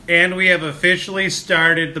And we have officially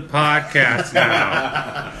started the podcast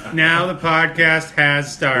now. Now the podcast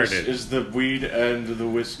has started. This is the Weed and the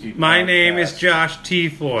Whiskey My podcast. name is Josh T.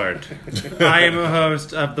 Ford. I am a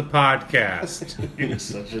host of the podcast. You're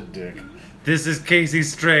such a dick. This is Casey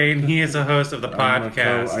Strain. He is a host of the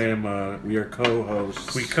podcast. We are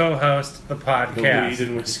co-hosts. We co-host the the podcast. Weed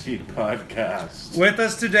and Whiskey podcast. With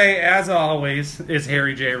us today, as always, is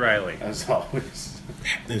Harry J. Riley. As always.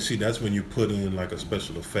 And see, that's when you put in like a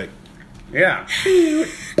special effect. Yeah.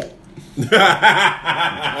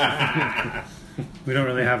 We don't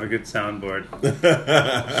really have a good soundboard.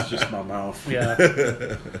 It's just my mouth. Yeah.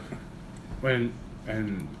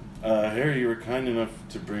 Harry, you were kind enough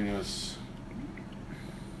to bring us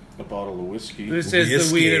a bottle of whiskey. This is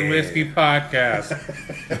the Weed and Whiskey podcast.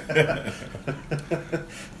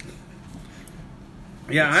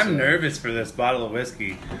 Yeah, I'm nervous for this bottle of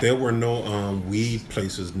whiskey. There were no weed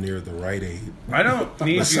places near the Rite Aid I don't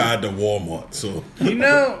need beside the Walmart, so you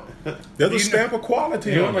know. there's a stamp of quality.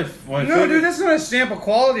 You know on what it. my No, dude, that's not a stamp of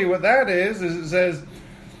quality. What that is it says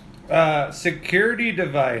security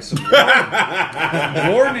device.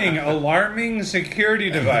 Warning, alarming security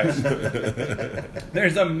device.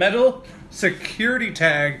 There's a metal security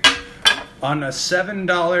tag on a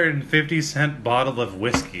 $7.50 bottle of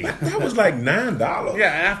whiskey. That was like $9. Yeah,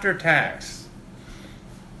 after tax.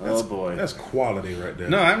 Oh boy. That's quality right there.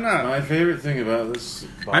 No, I'm not. My favorite thing about this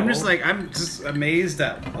bottle... I'm just amazed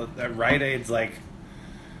that Rite Aid's like,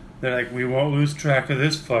 they're like, we won't lose track of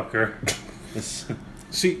this fucker.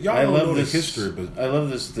 See, y'all I don't love know this the history, but I love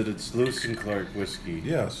this that it's Lewis and Clark whiskey.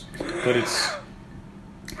 yes, But it's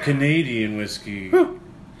Canadian whiskey.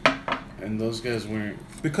 And those guys weren't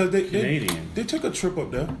because they Canadian. they took a trip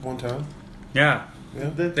up there one time. Yeah, Yeah.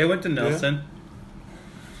 they went to Nelson.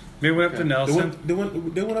 They went up to They Nelson.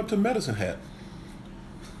 went up to Medicine Hat.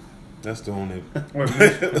 That's the only. Or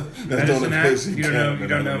That's the Medicine only Hat. place You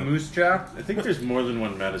don't know Moose Jaw I think there's more than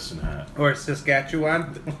one Medicine Hat. or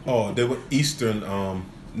Saskatchewan. Oh, they were Eastern.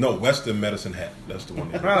 Western Medicine Hat. That's the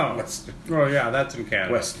one. Oh, oh yeah, that's in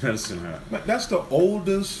Canada. West Medicine Hat. That's the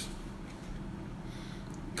oldest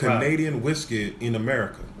Canadian whiskey in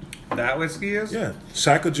America. That whiskey is. Yeah,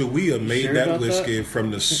 Sacagawea made sure that about whiskey from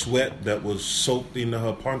the sweat that was soaked into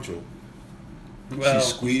her poncho. Well, She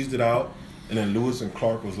squeezed it out, and then Lewis and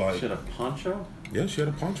Clark was like, Shit, a poncho? "Yeah, she had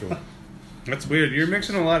a poncho." that's weird. You're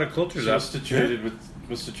mixing a lot of cultures up. Must have traded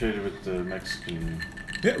with the Mexican.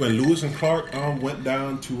 Yeah, when Lewis and Clark went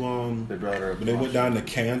down to They brought her up. when they went down to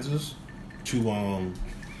Kansas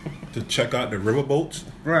to check out the riverboats,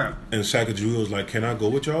 Right. and Sacagawea was like, "Can I go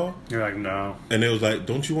with y'all?" You're like, no. And they was like,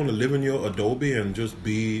 "Don't you want to live in your Adobe and just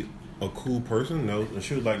be a cool person?" No. And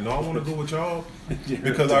she was like, "No, I want to go with y'all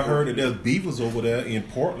because I heard that there's beavers over there in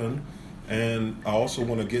Portland, and I also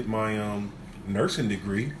want to get my nursing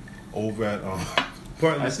degree over at."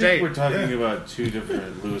 Portland I State. think we're talking about two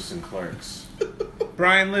different Lewis and Clarks.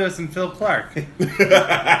 Brian Lewis and Phil Clark.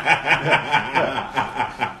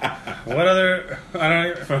 What other? I don't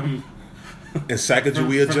even, From And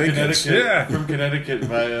Sacagawea Jenkins. Connecticut. Yeah. From Connecticut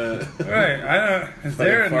via. right. I don't. Is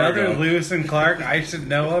there Fargo. another Lewis and Clark I should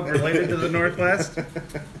know of related to the Northwest?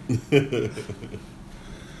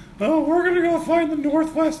 Oh, we're gonna go find the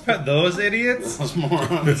Northwest pet. Those idiots. Those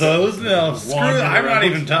morons. Those no. Screw. Wandering I'm not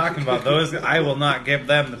around. even talking about those. I will not give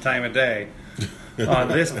them the time of day on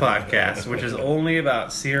this podcast, which is only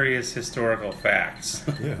about serious historical facts.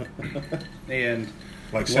 Yeah. And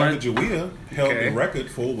Like One- Sacagawea held Okay. the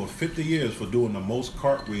record for over 50 years for doing the most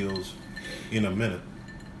cartwheels in a minute.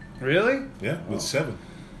 really, Yeah, with 7.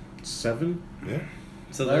 7? Yeah,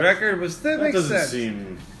 so the record was that That makes doesn't sense.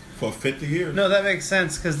 seem. for 50 years. No, that makes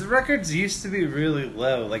sense because the records used to be really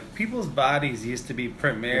low. Like people's bodies used to be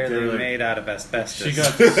primarily They're like- made out of asbestos. She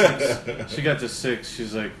got to 6. She got to 6.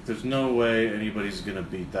 She's like, "There's no way anybody's gonna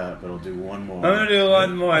beat that, but I'll do one more." I'm gonna do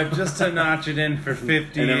one more just to notch it in for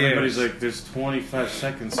 50 And years. everybody's like, "There's 25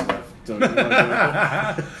 seconds left." Don't you want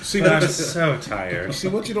to See, But I'm that's- so tired. see,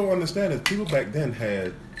 what you don't understand is people back then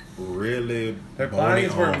had really Their bony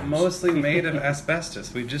bodies were arms. mostly made of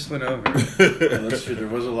asbestos. We just went over it. Yeah, that's true. There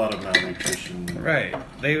was a lot of malnutrition. Right.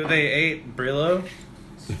 They ate Brillo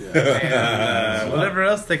Yeah. and whatever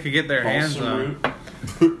else they could get their hands Balsam on.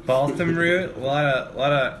 root. Balsam root. A lot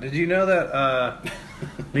of. Did you know that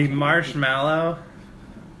the marshmallow,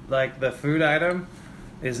 like the food item,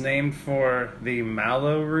 is named for the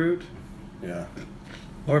mallow root Yeah.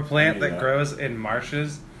 or plant Yeah. that grows in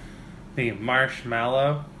marshes? The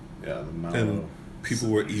marshmallow. Yeah. The mallow. And people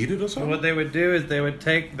would eat it or So something? what they would do is they would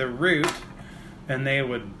take the root and they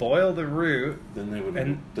would boil the root. Then they would.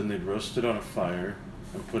 and- Then they'd roast it on a fire.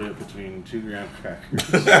 and put it between 2 graham crackers.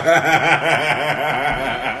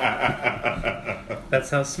 That's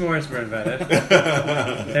how s'mores were invented.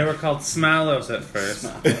 They were called Smallows at first.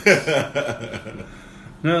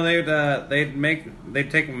 No, they'd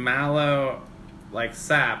take mallow, like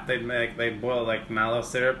sap. They'd boil like mallow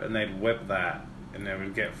syrup and they'd whip that, and it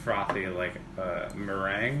would get frothy like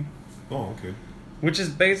meringue. Oh, okay. Which is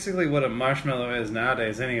basically what a marshmallow is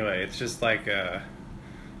nowadays. Anyway, it's just like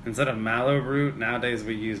instead of mallow root, nowadays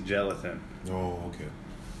we use gelatin. Oh, okay.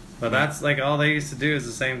 But that's like all they used to do is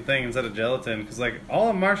the same thing instead of gelatin. Because like all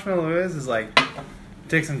a marshmallow is like you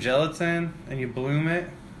take some gelatin and you bloom it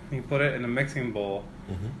and you put it in a mixing bowl.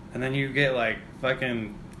 Mm-hmm. And then you get like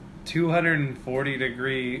fucking 240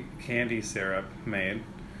 degree candy syrup made.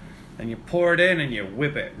 And you pour it in and you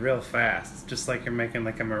whip it real fast. Just like you're making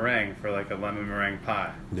like a meringue for like a lemon meringue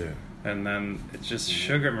pie. Yeah. And then it's just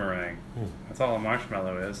sugar meringue. That's all a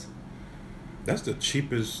marshmallow is. That's the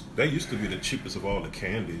cheapest. That used to be the cheapest of all the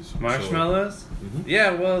candies. Marshmallows? So,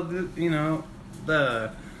 Yeah, well, you know,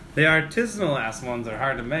 the artisanal ass ones are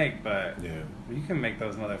hard to make, but yeah. you can make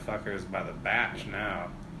those motherfuckers by the batch now.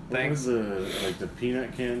 What Thanks. was the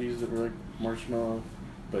peanut candies that were like marshmallow,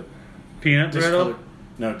 but Peanut brittle?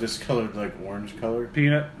 discolored like orange color?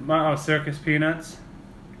 Circus peanuts?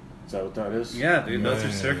 Is that what that is? Yeah, dude, those are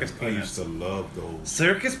Man, circus I peanuts. used to love those.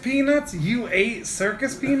 Circus peanuts? You ate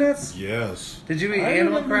circus peanuts? Yes. Did you eat I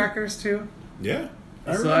animal remember- crackers too? Yeah.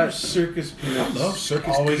 I So remember I- circus peanuts. I love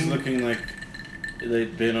circus always peanuts. looking like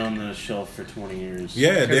they'd been on the shelf for 20 years.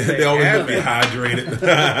 Yeah, they 'Cause they always look haven't. dehydrated.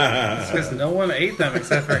 It's because no one ate them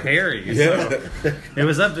except for Harry. Yeah. So it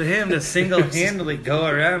was up to him to single-handedly go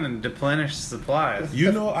around and deplenish supplies.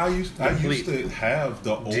 You know, I used to have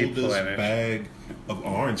the Deep oldest plenish. bag of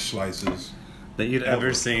orange slices. That you'd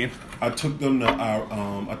ever seen. I took them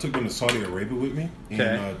to Saudi Arabia with me in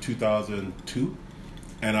Okay. 2002,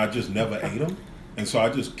 and I just never ate them, and so I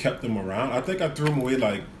just kept them around. I think I threw them away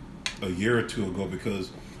like a year or two ago because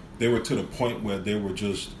they were to the point where they were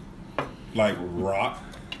just like rock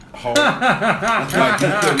hard,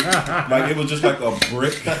 like it was just like a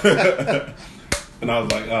brick. And I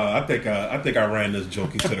was like, I think I ran this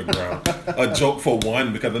joke into the ground. A joke for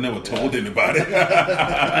one because I never told anybody.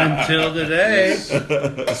 Until today.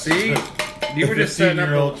 See? You were just setting up,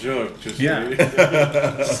 15-year-old joke. Just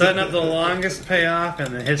setting up the longest payoff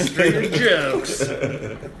in the history of jokes.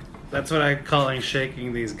 That's what I'm calling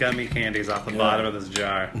shaking these gummy candies off the bottom of this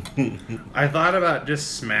jar. I thought about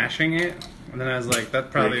just smashing it, and then I was like,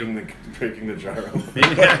 that probably... breaking the jar open.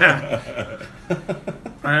 Yeah.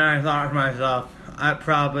 And I thought to myself, that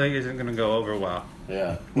probably isn't going to go over well.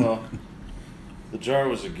 Yeah. Well, the jar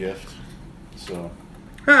was a gift, so.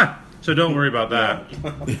 Huh. So don't worry about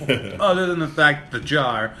that. Other than the fact the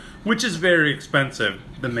jar, which is very expensive,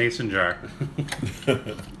 the mason jar,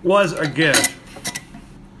 was a gift.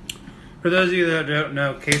 For those of you that don't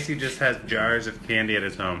know, Casey just has jars of candy at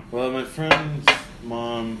his home. Well, my friend's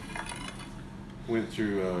mom went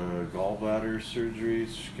through gallbladder surgery,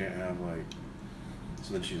 so she can't have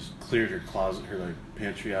so then she's cleared her closet, her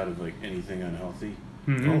pantry out of anything unhealthy,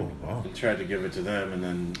 Mm-hmm. Oh wow! and tried to give it to them. And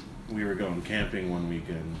then we were going camping one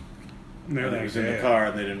weekend. And They're it like, was in the "Yeah." car,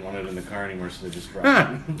 and they didn't want it in the car anymore, so they just brought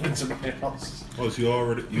it into my house. Oh, so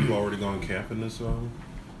you've already gone camping this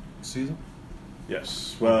season?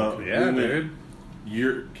 Yes. Well, Yeah, we went dude.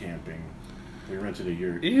 yurt camping. We rented a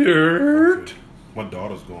yurt. Yurt. My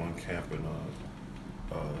daughter's going camping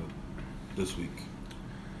this week.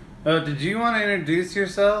 Oh, did you want to introduce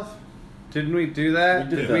yourself? Didn't we do that?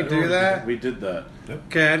 We did we that. do that? We did that.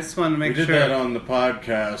 Okay, I just wanted to make We did sure. that on the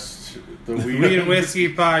podcast. The Weed and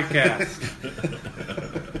Whiskey podcast.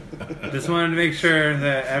 Just wanted to make sure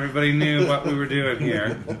that everybody knew what we were doing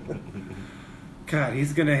here. God,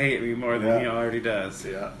 he's gonna hate me more than he already does.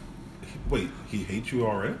 Yeah. Wait, he hates you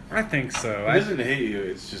already? I think so. He doesn't hate you.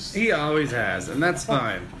 It's just He always has, and that's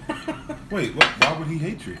fine. Wait, why would he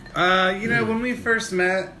hate you? When we first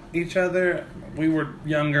met each other, we were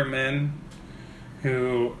younger men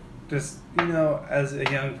who just, as a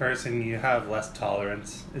young person, you have less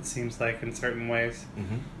tolerance, it seems like, in certain ways.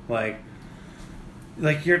 Mm-hmm.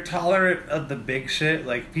 Like you're tolerant of the big shit.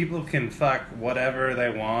 Like, people can fuck whatever they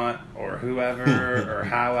want, or whoever, or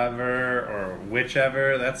however, or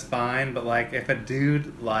whichever, that's fine. But, if a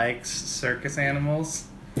dude likes circus animals...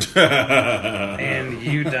 and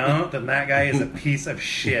you don't, then that guy is a piece of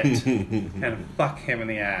shit, and fuck him in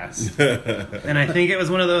the ass. And I think it was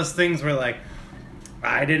one of those things where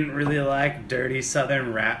I didn't really like dirty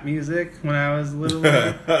southern rap music when I was little,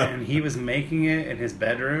 and he was making it in his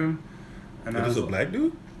bedroom. And I Is was this a black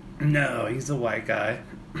dude? No, he's a white guy.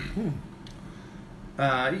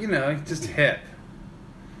 He's just hip.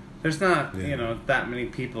 There's not, Yeah. that many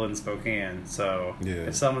people in Spokane, so Yeah.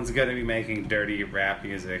 if someone's going to be making dirty rap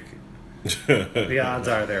music, the odds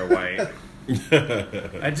are they're white.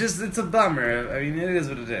 It's a bummer. I mean, it is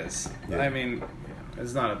what it is. Yeah. I mean,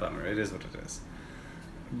 it's not a bummer. It is what it is.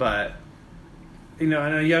 But, and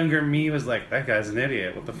a younger me was like, that guy's an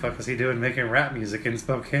idiot. What the fuck is he doing making rap music in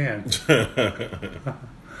Spokane?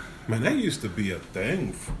 Man, that used to be a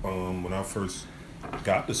thing when I first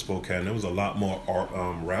got to Spokane. There was a lot more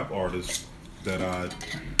rap artists that I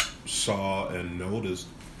saw and noticed.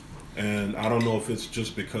 And I don't know if it's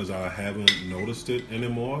just because I haven't noticed it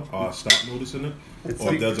anymore, or I stopped noticing it,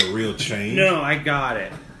 or if there's a real change. No, I got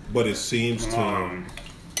it. But it seems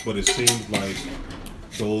seems like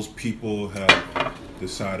those people have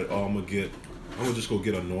decided, oh, I'm gonna just go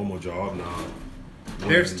get a normal job now.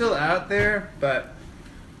 They're still out there, but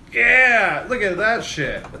yeah, look at that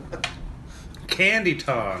shit. Candy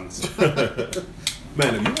tongs.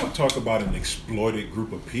 Man, if you want to talk about an exploited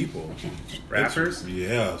group of people, Rappers?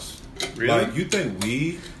 yes. Really? Like, you think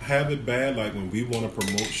we have it bad? Like, when we want to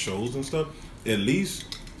promote shows and stuff, at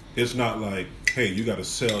least it's not like, hey, you got to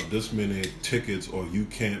sell this many tickets or you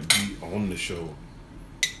can't be on the show.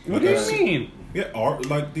 What Like, do you mean? Yeah,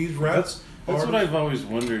 like these raps. That's what I've always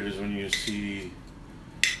wondered is when you see,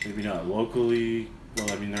 maybe not locally,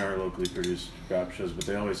 well, I mean, there are locally produced rap shows, but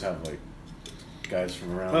they always have, like, guys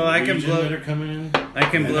from around Well, the I can region blow- that are coming in. I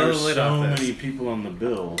can And blow the there's lid so off this. many people on the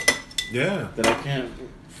bill Yeah. that I can't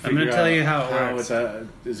I'm gonna figure tell out you how it works. that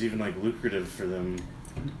is even, like, lucrative for them.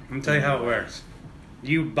 I'm gonna tell you how it works.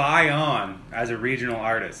 You buy on as a regional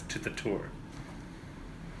artist to the tour.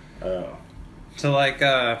 Oh. So, like,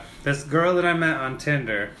 this girl that I met on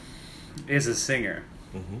Tinder is a singer.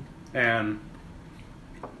 Mm-hmm. And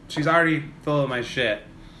she's already full of my shit.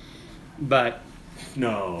 But,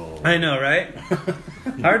 No. I know, right?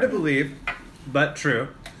 Hard to believe, but true.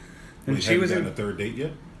 And We she haven't was gotten in, a third date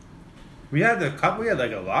yet? we had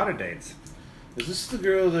like a lot of dates. Is this the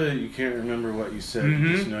girl that you can't remember what you said?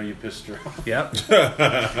 You just know you pissed her off? Yep.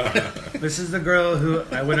 This is the girl who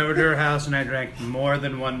I went over to her house and I drank more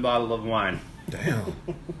than one bottle of wine. Damn.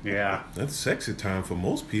 Yeah. That's sexy time for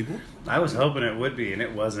most people. I was hoping it would be, and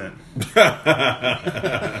it wasn't.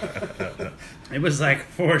 It was like,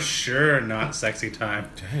 for sure, not sexy time.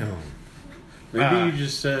 Damn. Maybe you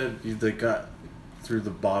just said you got through the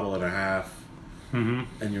bottle and a half, Mm-hmm.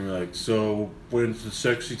 and you were like, "So when's the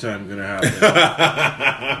sexy time gonna happen?"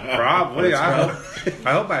 Probably. I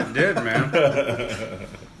hope I did, man.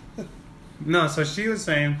 No, so she was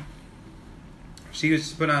saying she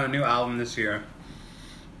was putting out a new album this year,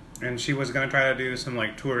 and she was going to try to do some,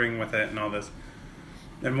 like, touring with it and all this.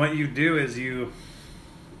 And what you do is you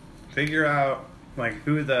figure out, like,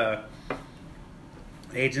 who the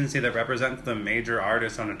agency that represents the major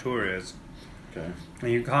artists on a tour is. Okay.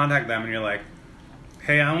 And you contact them and you're like,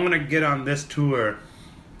 hey, I want to get on this tour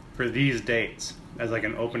for these dates as, like,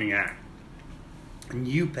 an opening act. And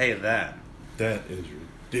you pay them That is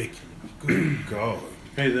ridiculous. Good God.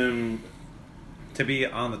 Pay them, to be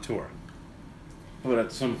on the tour. but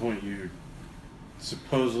at some point you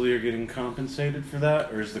supposedly are getting compensated for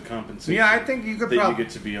that, or is the compensation? Yeah, I think you could that you probably...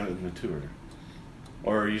 get to be on the tour,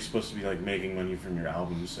 or are you supposed to be like making money from your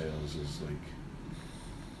album sales? Is like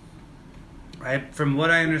From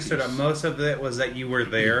what I understood, Yes. most of it was that you were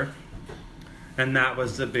there, and that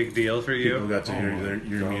was the big deal for people you. got to Oh hear my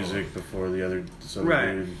your God. music before the other.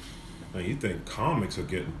 Right. Dude. Man, you think comics are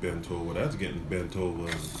getting bent over? That's getting bent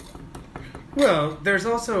over. Well, there's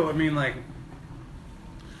also, I mean, like,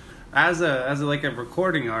 as a like a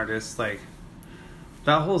recording artist, like,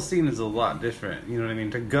 that whole scene is a lot different. You know what I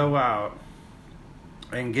mean? To go out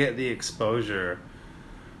and get the exposure,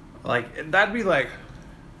 like, that'd be like,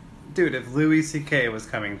 dude, if Louis C.K. was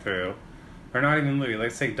coming through, or not even Louis,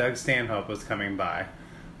 let's say Doug Stanhope was coming by,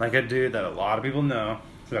 like a dude that a lot of people know,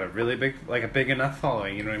 who's got a really big, like a big enough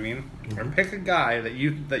following, you know what I mean? Or pick a guy that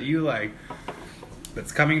you like,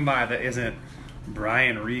 that's coming by that isn't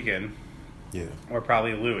Brian Regan, Yeah. or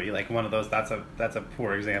probably Louis, like one of those. That's a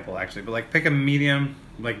poor example, actually. But, like, pick a medium,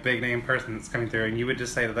 like, big name person that's coming through, and you would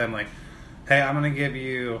just say to them, like, hey, I'm gonna give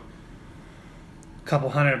you a couple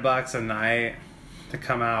 $100 a night to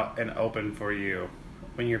come out and open for you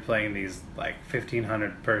when you're playing these, like,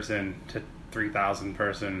 1,500 person to 3,000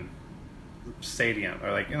 person stadium,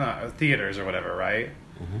 or, like, theaters or whatever, right?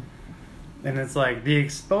 Mm-hmm. And it's like the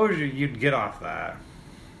exposure you'd get off that.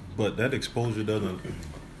 But that exposure doesn't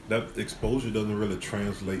really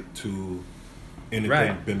translate to anything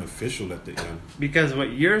Right. beneficial at the end. Because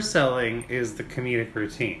what you're selling is the comedic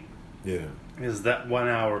routine, Yeah. is that 1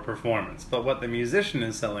 hour performance. But what the musician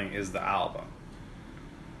is selling is the album.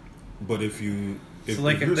 But if you if, So,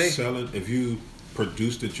 like, if if you're they- selling, if you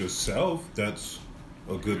produced it yourself, that's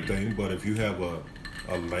a good thing. But if you have a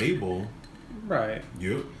label, Right.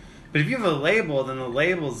 you But if you have a label, then the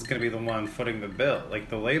label is going to be the one footing the bill. Like,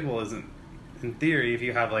 the label isn't, in theory, if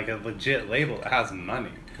you have, like, a legit label that has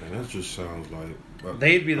money, and that just sounds like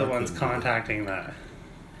they'd be the I ones couldn't do that. contacting that.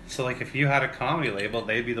 So, like, if you had a comedy label,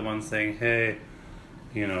 they'd be the ones saying, hey,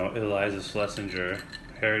 you know, Eliza Schlesinger,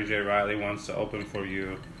 Harry J. Riley wants to open for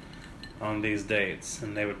you on these dates,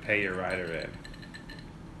 and they would pay your rider in.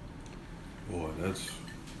 Boy, that's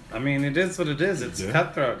I mean, it is what it is. It's Yeah.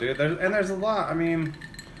 cutthroat, dude. There's a lot. I mean,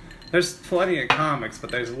 there's plenty of comics,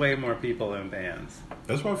 but there's way more people in bands.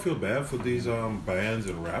 That's why I feel bad for these bands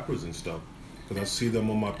and rappers and stuff. Because I see them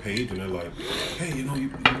on my page and they're like, hey, you know, you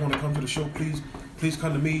want to come to the show? Please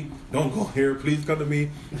come to me. Don't go here. Please come to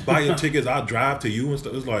me. Buy your tickets. I'll drive to you and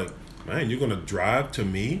stuff. It's like, man, you're going to drive to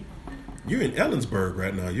me? You're in Ellensburg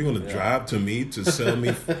right now. You're going to drive to me to sell me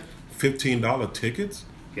 $15 tickets?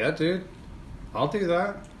 Yeah, dude. I'll do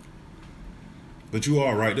that. But you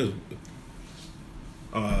are right. The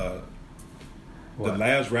What?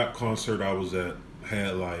 last rap concert I was at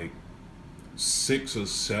had like 6 or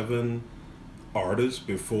 7 artists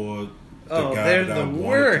before the Oh, guy they're that I the wanted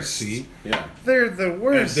worst. to see. Yeah. They're the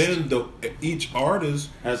worst. And then each artist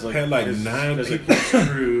Has like had like his, 9 has people. like his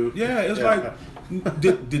crew. Yeah, it's like,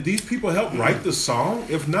 did these people help write the song?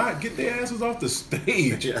 If not, get their asses off the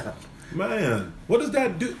stage. Yeah. Man, what does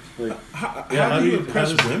that do? Like, How yeah, do you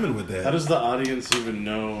impress women with that? How does the audience even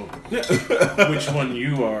know Yeah. which one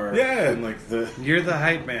you are? Yeah. And like You're the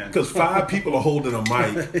hype man. Because 5 people are holding a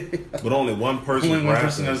mic, but only one person only one rapping.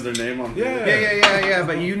 person has their name on. Yeah. Yeah.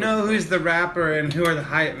 But you know who's the rapper and who are the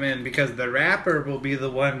hype men, because the rapper will be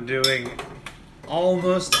the one doing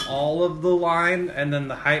almost all of the line, and then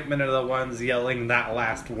the hype men are the ones yelling that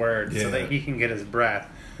last word Yeah. so that he can get his breath.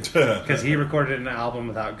 Because he recorded an album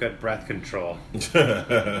without good breath control.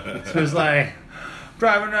 So it's like,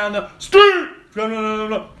 driving around the street,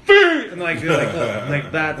 and like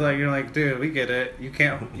that, like you're like, dude, we get it. You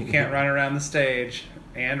can't run around the stage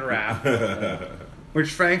and rap. Which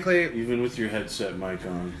frankly, Even with your headset mic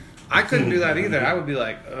on. I couldn't do that either. I would be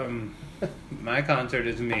like, my concert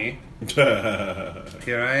is me.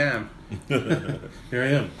 Here I am. Here I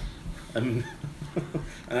am.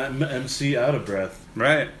 I'm MC out of breath.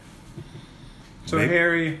 Right. So Maybe-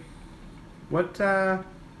 Harry, what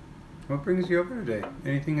brings you over today?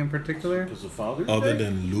 Anything in particular? Does the father? Other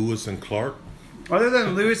than Lewis and Clark. Other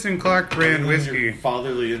than Lewis and Clark brand Your whiskey,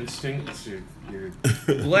 fatherly instincts. Your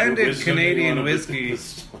blended wisdom Canadian you wanna whiskey,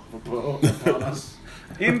 bestow upon us.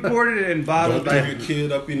 imported and bottled Don't throw by. your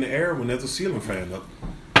kid up in the air when there's a ceiling fan up.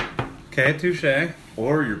 Okay, touche.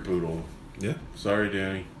 Or your poodle. Yeah. Sorry,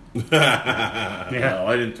 Danny. Yeah. No,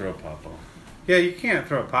 I didn't throw Papa. Yeah, you can't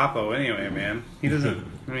throw Papo anyway, man. He doesn't.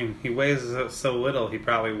 I mean, he weighs so little, he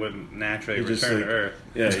probably wouldn't naturally He just, return like- to Earth.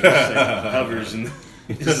 Yeah, he just like hovers in.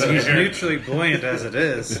 He's neutrally buoyant as it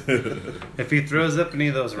is. If he throws up any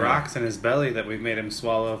of those rocks in his belly that we've made him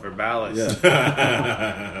swallow for ballast.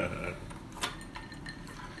 Yeah.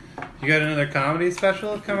 You got another comedy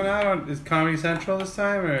special coming out on is Comedy Central this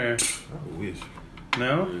time, or I wish.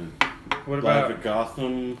 no? What Live about at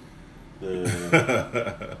Gotham.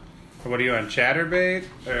 The what are you on, Chatterbait,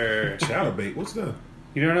 or Chatterbait, what's that?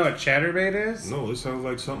 you don't know what Chatterbait is? No, it sounds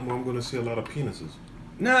like something where I'm going to see a lot of penises.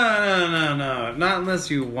 No, not unless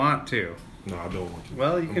you want to. No, I don't want to.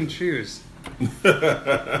 Well, you can choose. You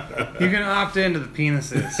can opt into the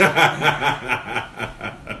penises.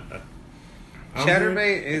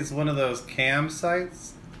 Chatterbait is one of those cam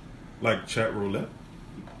sites. Like chat roulette?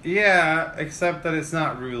 Yeah, except that it's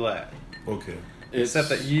not roulette. Okay. Except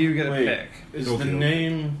that you get a pick. Is Okay. the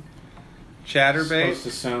name Chatterbait? supposed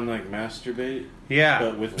to sound like masturbate, Yeah.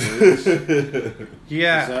 but with words? Is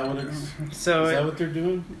Yeah. that what it's? So Is that what they're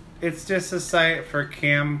doing? it's just a site for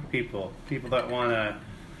cam people. People that want to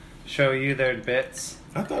show you their bits.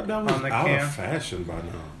 I thought that was On the out cam. of fashion by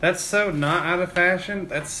now. That's so not out of fashion.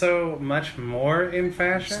 That's so much more in It's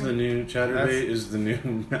fashion. the new Chatterbait. That's- Is the new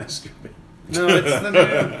masturbate? No, it's the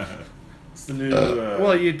new. It's the new.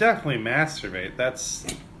 Well, you definitely masturbate. That's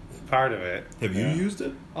part of it. Have you Yeah. used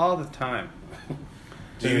it? All the time.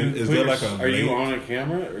 do you is put there your- like a Are you link? on a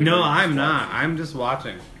camera? Or No, are you I'm just not. watching? I'm just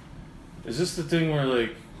watching. Is this the thing where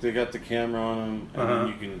like they got the camera on them and Uh-huh. then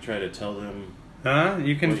you can try to tell them? Huh?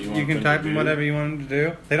 You can What you you, want can them type to in do? whatever you want them to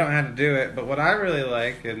do. They don't have to do it, but what I really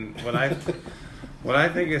like and what I what I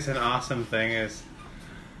think is an awesome thing is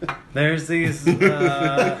there's these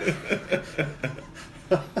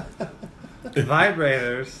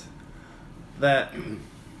vibrators that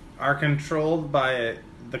are controlled by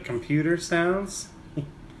the computer sounds.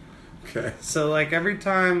 Okay. So, like, every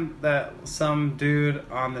time that some dude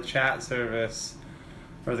on the chat service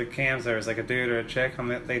or the cam service, like a dude or a chick,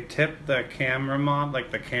 they tip the camera mod,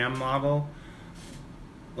 like the cam model,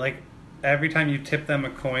 like, every time you tip them a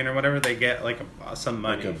coin or whatever, they get, like, some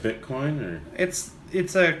money. Like a Bitcoin or?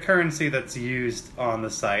 It's a currency that's used on the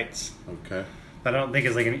sites. Okay. I don't think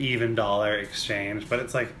it's like an even dollar exchange, but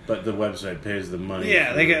it's like... But the website pays the money.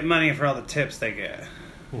 Yeah, they get money for all the tips they get.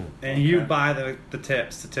 And you buy the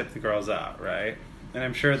tips to tip the girls out, right? And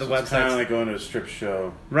I'm sure the So website's... it's kind of like going to a strip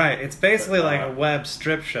show. Right, it's basically But like not. a web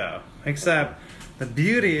strip show. Except the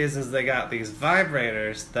beauty is they got these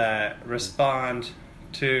vibrators that respond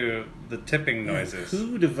to the tipping noises.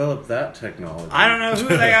 Who developed that technology? I don't know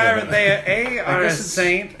who they are, but they A, are a guess it's-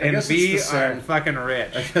 saint, I and guess B, it's the are same. fucking rich.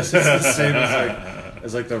 I guess it's the same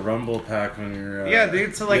as like the Rumble Pack when you're. Yeah,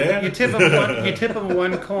 dude. So like, Yeah. you tip them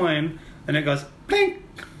one coin, and it goes blink.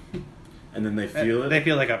 And then they feel it. They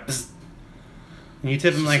feel like a. Psst. And you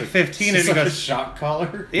tip them like It's 15, and it's it like a goes. shock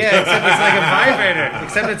collar. Yeah, except it's like a vibrator.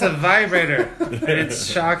 Except it's a vibrator, and it's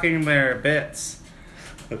shocking their bits.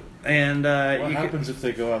 And What you happens if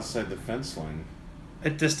they go outside the fence line?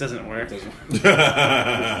 it just doesn't work. It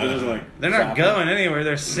doesn't like. They're not zap going anywhere.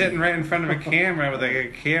 They're sitting right in front of a camera with like a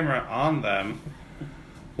camera on them.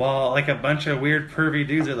 While like a bunch of weird pervy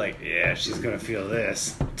dudes are like, yeah, she's gonna feel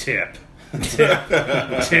this. Tip. Tip.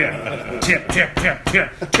 Tip. Tip. Tip. Tip. Tip. Tip. Tip.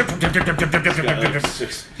 Tip. Tip. Tip. Tip. Tip. Tip. Tip. Tip.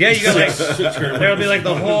 Six- Yeah, you got like six- there'll be like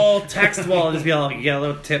the whole text wall will just be all like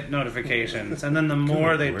yellow tip notifications, and then the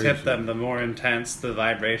more they tip them, the more intense the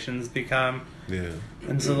vibrations become. Yeah.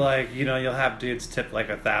 And so like you'll have dudes tip like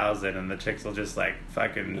 1,000, and the chicks will just like And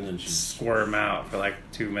fucking then she- squirm out for like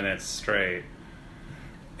 2 minutes straight.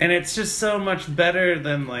 And it's just so much better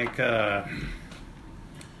than like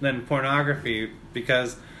than pornography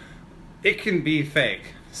because it can be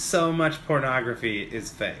fake. So much pornography is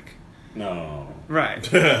fake. No. Right.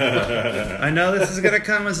 I know this is going to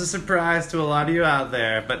come as a surprise to a lot of you out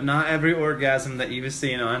there, but not every orgasm that you've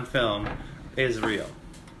seen on film is real.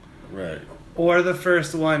 Right. Or the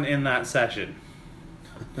first one in that session.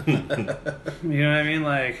 You know what I mean?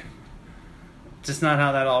 Like, just not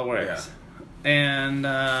how that all works. And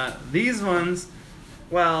these ones,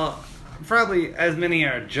 well, probably as many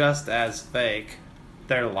are just as fake.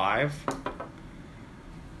 They're live.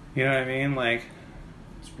 You know what I mean? Like,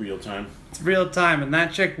 It's real time. it's real time, and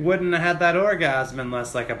that chick wouldn't have had that orgasm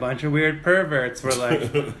unless like a bunch of weird perverts were like,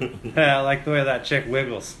 yeah, I like the way that chick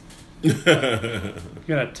wiggles. You're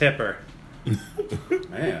gonna tip her.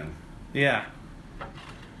 Man. Yeah.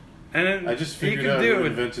 And then I just you figured can out do who it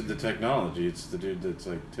with, invented the technology. It's the dude that's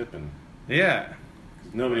like tipping. yeah.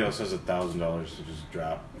 Nobody else has $1,000 to just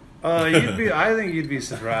drop. Oh, I think you'd be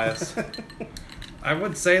surprised. I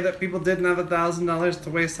would say that people didn't have $1,000 to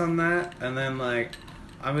waste on that, and then like,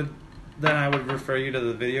 I would refer you to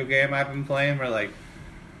the video game I've been playing, where like,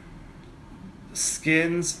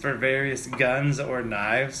 skins for various guns or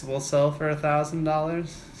knives will sell for $1,000.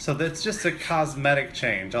 So that's just a cosmetic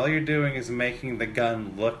change. All you're doing is making the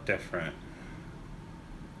gun look different.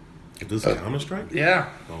 This is Counter-Strike? Yeah.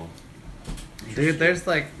 Oh. Dude, there's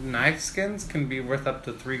like knife skins can be worth up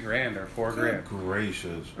to $3,000 or $4,000.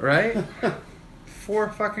 Gracious. Right? 4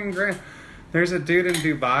 fucking grand. There's a dude in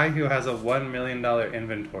Dubai who has a $1 million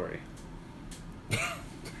inventory.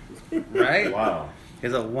 Right? Wow. He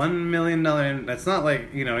has a $1 million. It's not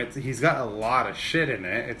like, he's got a lot of shit in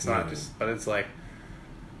it. It's not just, but it's like,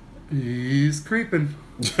 he's creeping.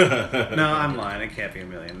 No, I'm lying. It can't be $1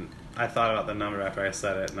 million. I thought about the number after I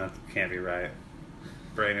said it, and that can't be right.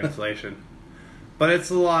 Brain inflation. But it's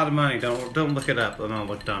a lot of money. Don't look it up, and I'll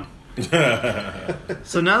look dumb.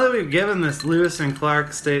 So now that we've given this Lewis and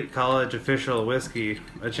Clark State College official whiskey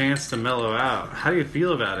a chance to mellow out, how do you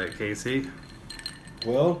feel about it, Casey?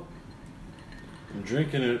 Well, I'm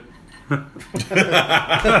drinking it.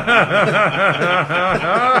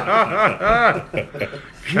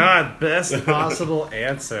 God, best possible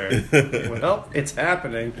answer. Well, it's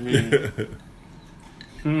happening. I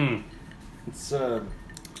mean, it's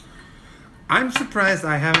I'm surprised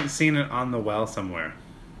I haven't seen it on the well somewhere.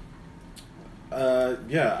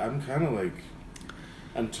 yeah, I'm kind of like,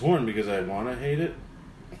 I'm torn because I want to hate it,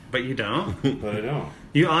 But you don't? but I don't.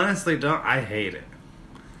 You honestly don't? I hate it.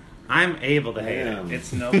 I'm able to hate Damn. it.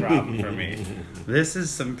 It's no problem for me. This is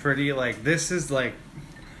some pretty,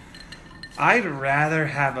 I'd rather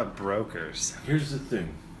have a Broker's. Here's the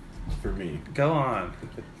thing, for me, Go on.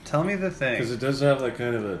 Tell me the because thing. it does have like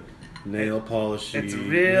kind of a nail polish. It's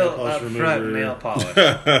real upfront nail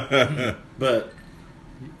polish. But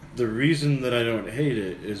the reason that I don't hate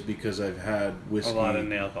it is because I've had A whiskey. lot of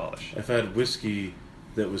nail polish. I've had whiskey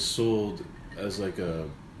that was sold as like a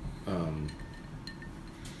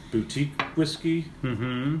boutique whiskey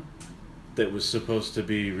Mm-hmm. that was supposed to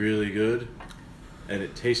be really good, and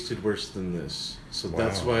it tasted worse than this. So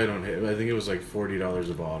that's Wow. why I don't hate. I think it was like $40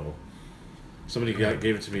 a bottle. Somebody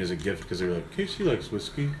gave it to me as a gift because they were like, Casey likes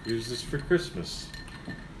whiskey. Use this for Christmas.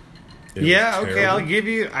 It was Yeah, okay, terrible. I'll give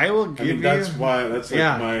you. I will give I mean, you. that's why. That's like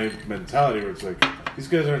Yeah. my mentality. Where it's like these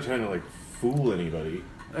guys aren't trying to like fool anybody.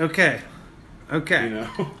 Okay. Okay. You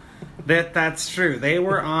know. That's true. They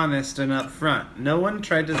were honest and upfront. No one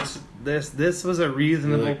tried to. This was a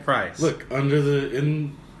reasonable Like, price. Look,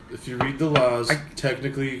 if you read the laws,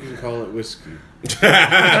 technically you can call it whiskey.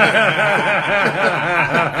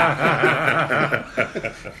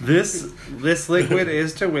 This liquid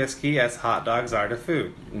is to whiskey as hot dogs are to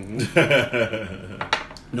food.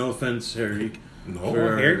 No offense, Harry. No.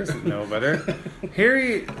 For- Harry doesn't know better.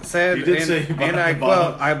 Harry said, He did and, say he bought and the I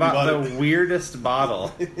bottle. quote, "I He bought bought the it." weirdest bottle,"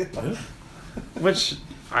 which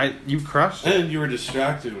you crushed it. And you were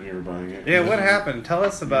distracted when you were buying it. Yeah, what happened? Tell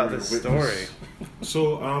us about You were this a story. witness.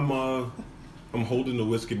 So I'm holding the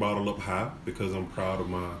whiskey bottle up high because I'm proud of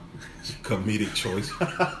my comedic choice.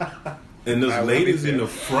 And this I love lady's it, in too. the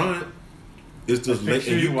front. It's this lady.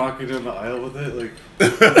 Picture you walking down the aisle with it, like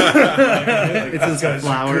It's his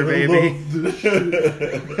flower baby.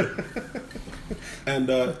 And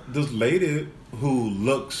this lady who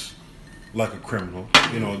looks like a criminal,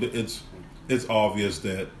 you know, it's obvious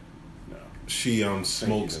that she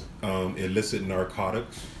smokes illicit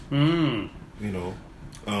narcotics. Mm. You know,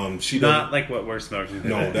 she Not doesn't. like what we're smoking.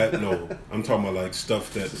 No, today. no. I'm talking about like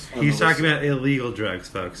stuff that. He's talking about illegal drugs,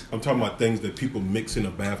 folks. I'm talking about things that people mix in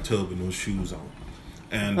a bathtub with no shoes on.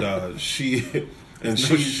 And she no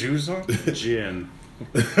shoes on. Gin.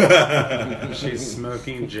 She's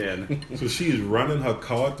smoking gin. So she's running her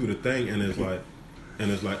car through the thing, and it's like,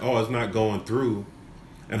 oh, it's not going through.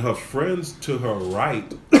 And her friends to her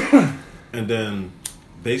right, and then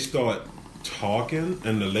they start talking,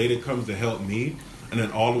 and the lady comes to help me, and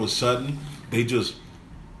then all of a sudden they just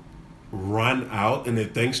run out, and the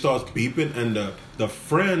thing starts beeping, and the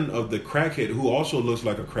friend of the crackhead, who also looks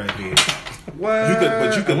like a crackhead, What? you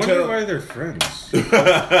I could wonder tell. why they're friends.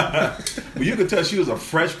 But you could tell she was a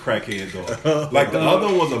fresh crackhead though. Like the other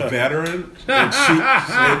one was a veteran, and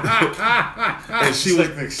she was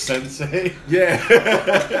like the sensei. yeah.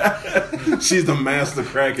 She's the master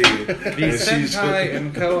crackhead, The and she's sentai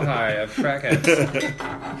and kohai of crackheads.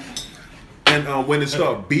 and when it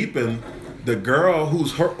started beeping, the girl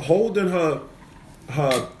who's holding her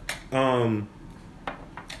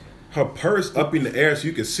purse up in the air, so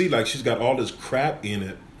you can see like she's got all this crap in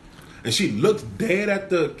it. And she looks dead at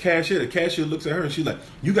the cashier. The cashier looks at her and she's like,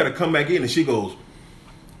 "You got to come back in." And she goes,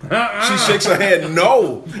 she shakes her head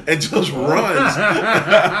no and just runs.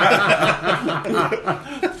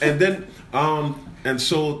 And then, and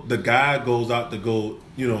so the guy goes out to go,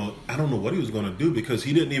 you know, I don't know what he was going to do because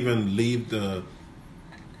he didn't even leave the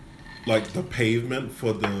pavement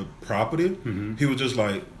for the property. Mm-hmm. He was just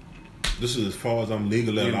like, this is as far as I'm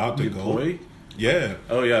legally allowed to go. Employee? Yeah.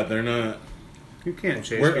 Oh yeah, they're not. You can't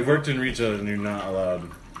chase I've them. worked in retail, and you're not allowed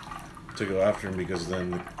to go after him because then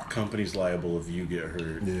the company's liable if you get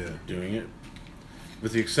hurt doing it.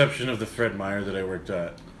 With the exception of the Fred Meyer that I worked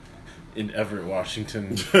at in Everett,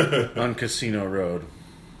 Washington, on Casino Road,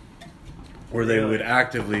 where they would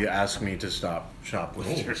actively ask me to stop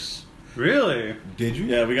shoplifters. Really? Did you?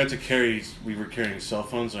 Yeah, we were carrying cell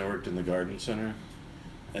phones, and I worked in the garden center.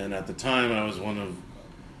 And at the time, I was one of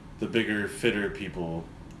the bigger fitter people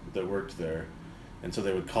that worked there. And so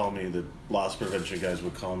they would call me, the loss prevention guys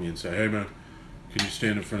would call me and say, "Hey man, can you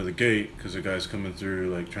stand in front of the gate? Because the guy's coming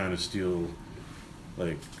through, like, trying to steal,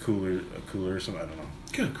 like, a cooler or something." I don't know.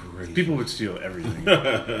 Good grief. People would steal everything.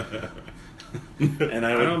 And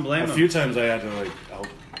I don't blame a them. few times I had to, like, help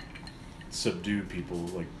subdue people,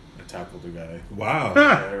 like, I tackled a guy. Wow.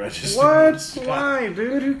 at a register. What? Why,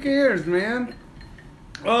 dude? Who cares, man?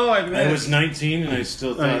 Oh, I was 19 and I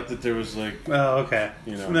still thought Right. that there was, like, Oh, okay.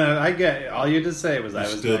 You know. No, I get it. All you had to say was I I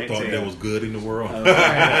was still 19. thought that was good in the world.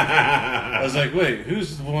 I was like, wait,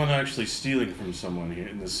 who's the one actually stealing from someone here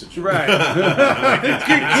in this situation? Right. It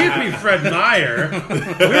can't be Fred Meyer.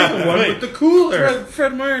 We're the one with the cooler.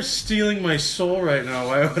 Fred Meyer's stealing my soul right now.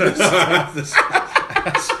 Why would I steal this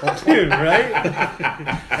asshole? Dude, right?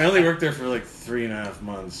 I only worked there for like 3.5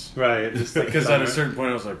 months. Right. Just like Because at a summer. certain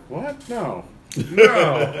point I was like, what? No.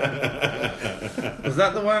 No. Was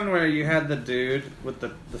that the one where you had the dude with the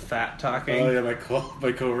fat talking? Oh yeah, my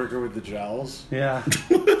coworker with the jowls, Yeah.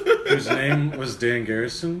 whose name was Dan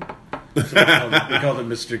Garrison. So they called him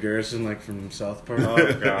Mr. Garrison, like from South Park.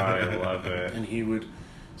 Oh god, I love it. And he would,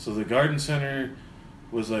 so the garden center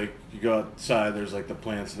was like you go outside. There's like the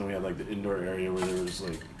plants, and then we had like the indoor area where there was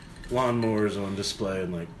like lawnmowers on display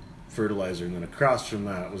and like fertilizer, and then across from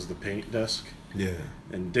that was the paint desk. Yeah.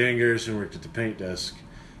 And Dan Garrison worked at the paint desk,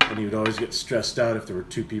 and he would always get stressed out if there were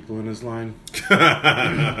 2 people in his line.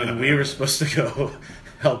 And we were supposed to go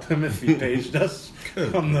help him if he paged us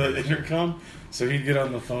on the intercom. So he'd get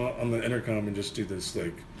on the phone on the intercom and just do this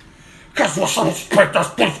like, "Guess what's so painters?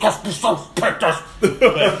 Please, guess what's so painters?"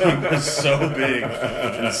 It was so big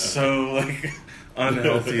and so like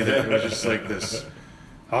unhealthy that it was just like this.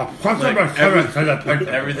 Like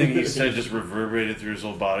everything he said just reverberated through his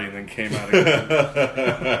whole body and then came out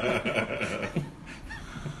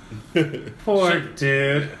again. Poor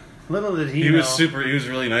dude. Little did he know. He was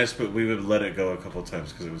really nice, but we would let it go a couple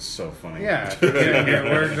times because it was so funny. Yeah, to get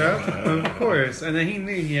worked up, of course. And then he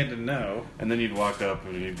knew he had to know. And then you'd walk up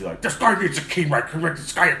and he'd be like, "This guy needs a key, right? Correct,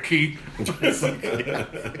 this guy a key." It's like, yeah.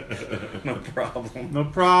 No problem. No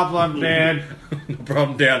problem, Dan. No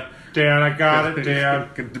problem, Dan. Dan, I got it, Dan.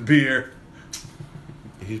 Get the beer.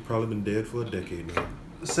 He's probably been dead for a decade now.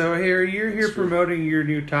 So, Harry, you're here promoting your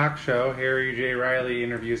new talk show, Harry J. Riley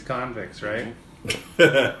Interviews Convicts, right?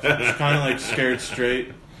 It's kind of like Scared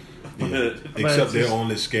Straight. Yeah. Except they're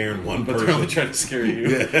only scaring one But person. they're only trying to scare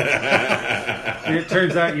you. And it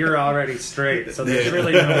turns out you're already straight, so there's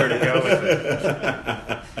really nowhere to go with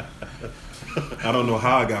it. I don't know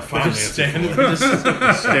how I got financed. Standing,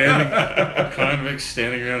 convicts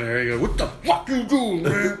standing around Harry going, "What the fuck you doing,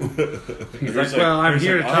 man?" He's like, "Well, I'm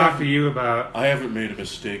here to talk to you about..." I haven't made a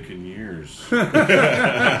mistake in years.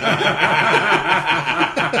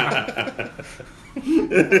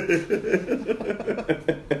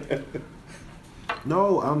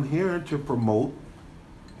 No, I'm here to promote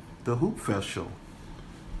the Hoop Fest show.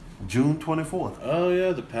 June 24th. Oh,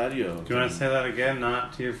 yeah, the patio. Do you want to say that again?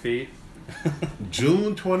 Not to your feet.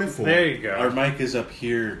 June 24th. There you go. Our mic is up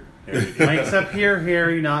here, Harry. Mike's up here,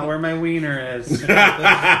 Harry, not where my wiener is.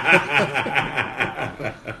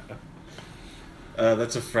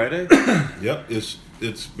 That's a Friday? Yep, it's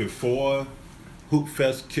before Hoop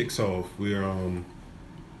Fest kicks off.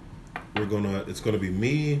 It's gonna be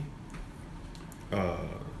me, I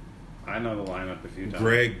know the lineup a few times.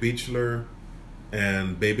 Greg Beechler,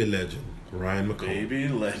 and Baby Legend Ryan McCall. Baby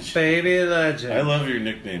Legend. Baby Legend. I love your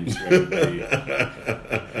nicknames, Greg.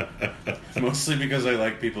 Mostly because I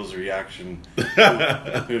like people's reaction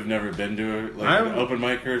who've never been to an open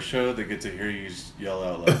mic or a show. They get to hear you yell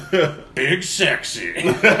out like, "Big Sexy."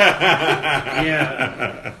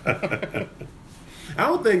 Yeah.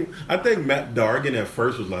 I think Matt Dargan at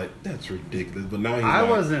first was like, "That's ridiculous," but now he's I like,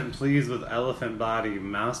 wasn't pleased with elephant body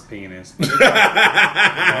mouse penis. It's growing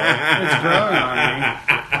on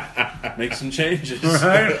Make some changes. me.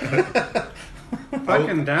 Right?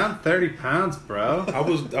 Fucking down 30 pounds, bro. I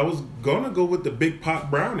was gonna go with the Big Pot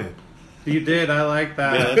Brownie. You did. I like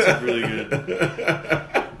that. Yeah, that's really good.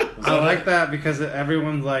 I like that because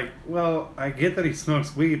everyone's like, well, I get that he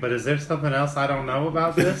smokes weed, but is there something else I don't know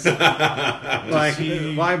about this? Like,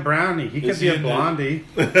 why brownie? He could be a blondie.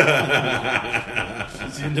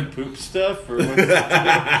 Is he into poop stuff? Or what's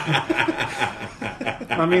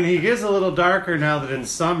I mean, he is a little darker now that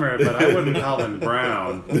it's summer, but I wouldn't call him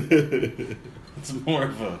brown. it's more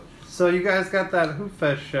of a... So you guys got that Hoop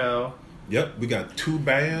Fest show. Yep, we got 2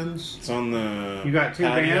 bands. It's on the You got 2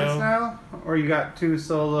 patio. bands now? Or you got 2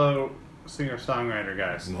 solo singer-songwriter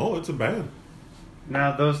guys? No, it's a band.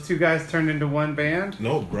 Now those 2 guys turned into one band?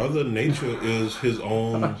 No, Brother Nature is his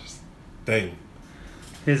own thing.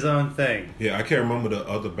 His own thing. Yeah, I can't remember the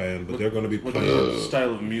other band, but they're going to be What playing.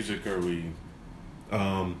 style of music are we...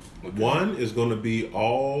 One is going to be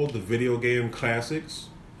all the video game classics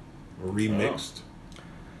remixed.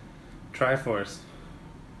 Triforce.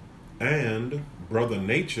 And Brother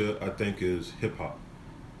Nature, I think, is hip hop.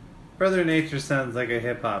 Brother Nature sounds like a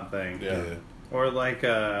hip-hop thing. Yeah. Or like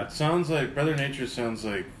a... It sounds like... Brother Nature sounds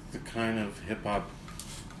like the kind of hip-hop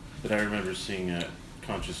that I remember seeing at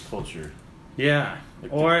Conscious Culture. Yeah.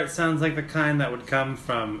 Like Or it sounds like the kind that would come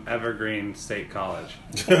from Evergreen State College.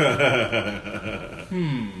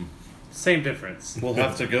 Same difference. We'll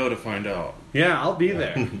have to go to find out. Yeah, I'll be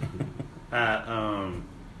there. At,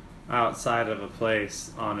 outside of a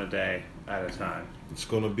place on a day at a time. It's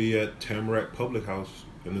going to be at Tamarack Public House,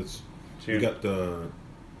 and it's we got the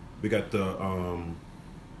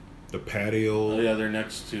patio. Oh yeah, they're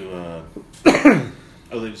next to.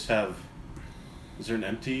 They just have. Is there an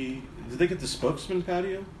empty? Did they get the Spokesman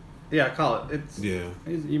patio? Yeah, call it. It's Yeah.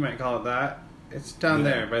 You might call it that. It's down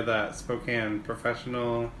Yeah. there by that Spokane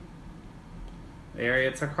professional area.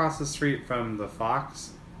 It's across the street from the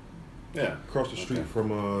Fox. Yeah. Across the street Okay.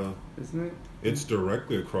 from Isn't it? it's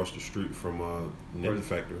directly across the street from Knitting Or-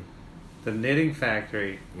 Factory. The Knitting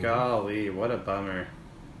Factory. Mhm. Golly, what a bummer.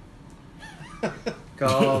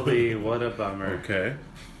 Golly, what a bummer. Okay.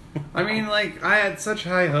 I mean, like, I had such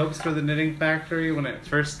high hopes for the Knitting Factory when it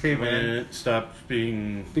first came When in. it stopped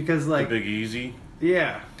being Because, like, the Big Easy.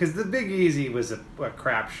 yeah, because the Big Easy was a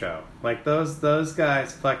crap show. Like, those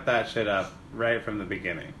guys fucked that shit up right from the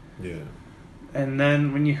beginning. Yeah. And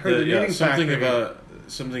then when you heard the Knitting Factory...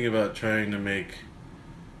 Something about trying to make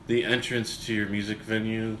the entrance to your music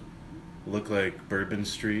venue look like Bourbon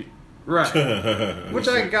Street. Right. Which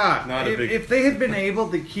I got. Not a big- If they had been able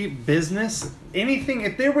to keep business, anything,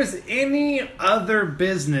 if there was any other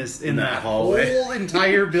business in that hallway. whole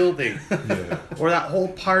entire building, Yeah. or that whole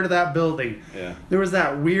part of that building, Yeah. there was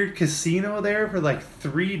that weird casino there for like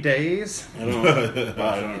 3 days. I don't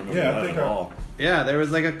remember Yeah, I that think at I- all. Yeah, there was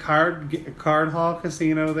like a card hall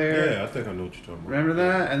casino there. Yeah, I think I know what you're talking about. Remember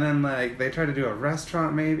that? And then like they tried to do a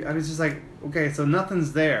restaurant maybe. I was just like, okay, so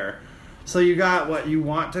nothing's there. So you got what you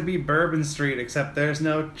want to be Bourbon Street, except there's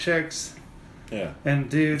no chicks Yeah. and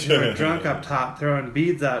dudes who are drunk up top throwing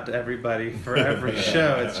beads out to everybody for every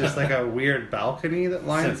show. It's just like a weird balcony that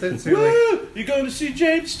lines it. So you're like, Woo! You going to see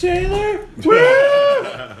James Taylor?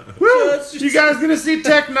 woo! Woo! You guys gonna see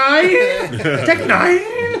Tech Nine? Tech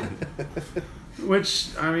Nine? Which,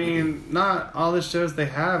 I mean, not all the shows they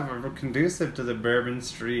have are conducive to the Bourbon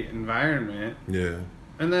Street environment. Yeah.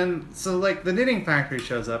 And then, so like the Knitting Factory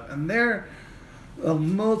shows up, and they're a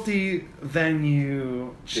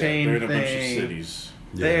multi-venue chain they're in a thing. bunch of cities.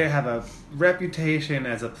 They Yeah. have a reputation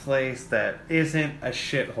as a place that isn't a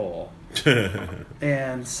shithole,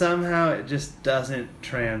 and somehow it just doesn't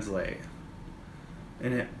translate,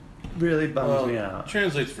 and it really bums me out.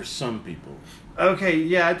 Translates for some people. Okay,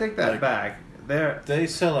 yeah, I take that Like- back. They're They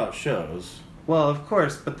sell out shows. well, of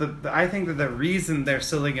course, but I think that the reason they're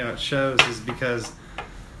selling out shows is because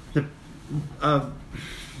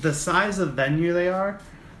the size of venue they are,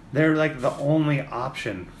 they're like the only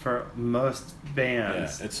option for most Yeah,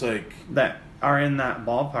 bands it's like that are in that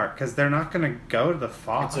ballpark because they're not going to go to the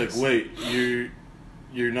Fox. it's like wait,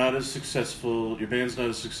 you're not as successful. Your band's not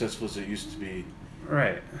as successful as it used to be,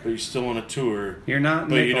 right? but you still want to tour. You're not.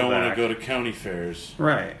 But you don't want Nickelback. to go to county fairs.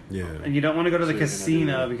 Right. Yeah. And you don't want to go to the So you're gonna do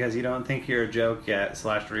casino that. because you don't think you're a joke yet.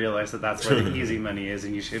 / realize that that's where the easy money is,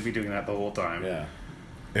 and you should be doing that the whole time. Yeah.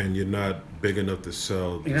 And you're not big enough to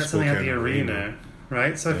sell. You're not selling out the Spokane arena,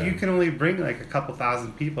 right? So if Yeah. you can only bring like a couple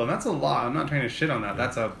thousand people, and that's a lot. I'm not trying to shit on that.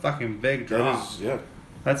 That's a fucking big draw. That is, yeah.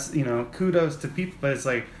 That's, kudos to people, but it's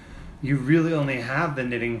like you really only have the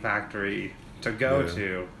Knitting Factory to go Yeah.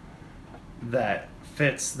 to that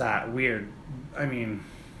fits that weird. I mean,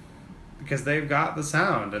 because they've got the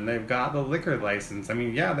sound and they've got the liquor license. I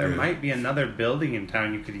mean, yeah, there Yeah. might be another building in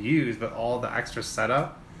town you could use, but all the extra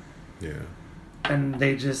setup. Yeah. And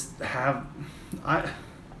they just have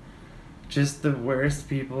just the worst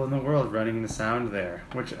people in the world running the sound there,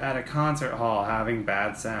 which at a concert hall having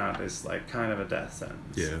bad sound is like kind of a death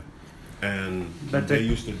sentence. Yeah. And But they they-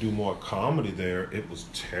 used to do more comedy there. It was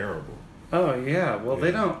terrible. Oh yeah, well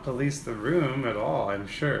they Yeah. don't police the room at all. I'm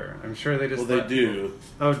sure they just Well, they let do, people-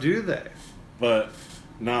 Oh, do they? but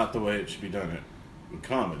not the way it should be done in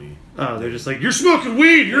comedy. Oh, they're just like, you're smoking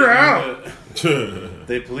weed, you're out.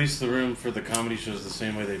 They police the room for the comedy shows the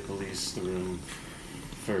same way they police the room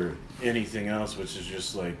for anything else, which is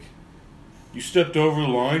just like, you stepped over the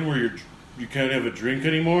line where you can't have a drink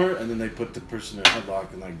anymore, and then they put the person in a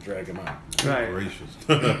headlock and like drag them out. Right. Gracious.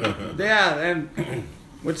 Yeah, and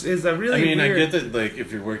which is a really I mean, weird... I get that like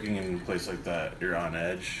if you're working in a place like that, you're on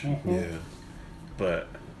edge, Yeah. but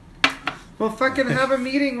Well, fucking have a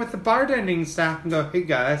meeting with the bartending staff and go, hey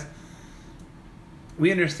guys, we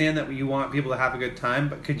understand that you want people to have a good time,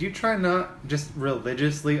 but could you try not just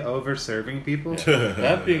religiously over-serving people?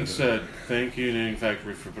 that being said, thank you Knitting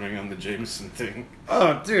Factory for putting on the Jameson thing.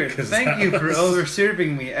 Oh, dude, 'Cause thank that you for was-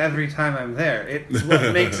 over-serving me every time I'm there. It's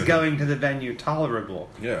what makes going to the venue tolerable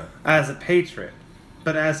Yeah. as a patron.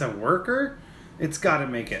 But as a worker, it's got to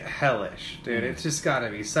make it hellish, dude. It's just got to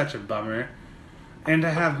be such a bummer. And to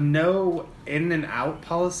have no in and out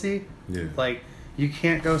policy, Yeah. like you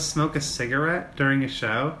can't go smoke a cigarette during a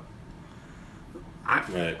show.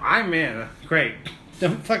 Right. I'm in. Great.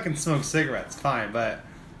 Don't fucking smoke cigarettes, fine. But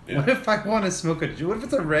Yeah. what if I want to smoke what if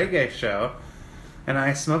it's a reggae show, and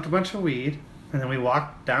I smoked a bunch of weed, and then we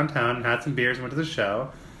walked downtown and had some beers and went to the show,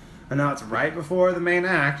 and now it's right before the main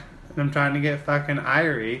act, and I'm trying to get fucking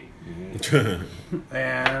irie,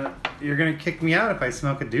 and you're gonna kick me out if I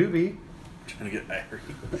smoke a doobie. Trying to get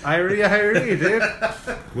Irie. Irie, dude.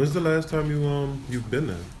 When's the last time you've been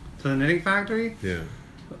there? To the Knitting Factory? Yeah.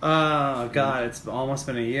 Oh God, it's almost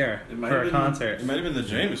been a year for a concert. It might have been the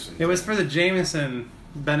Jameson. It was for the Jameson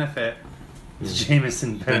benefit. The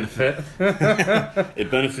Jameson benefit. It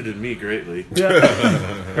benefited me greatly. Yeah.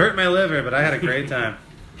 Hurt my liver, but I had a great time.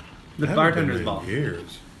 The Haven't bartender's been ball. in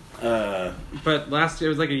years. But last year,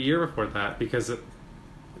 it was like a year before that, because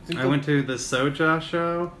I went to the Soja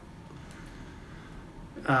show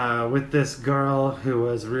with this girl who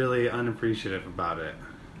was really unappreciative about it.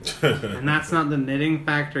 And that's not the Knitting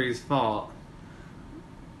Factory's fault,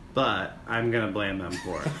 but I'm going to blame them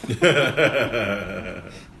for it.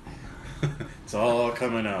 It's all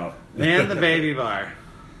coming out. And the baby bar.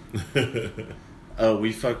 Oh,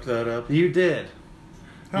 we fucked that up? You did.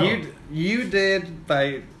 How? You did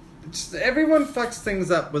by... Just, everyone fucks things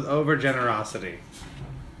up with over generosity.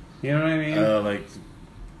 You know what I mean?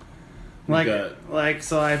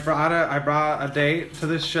 So I brought a date to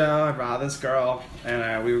this show. I brought this girl,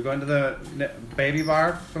 and we were going to the baby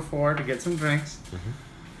bar before to get some drinks.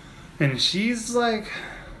 Mm-hmm. And she's like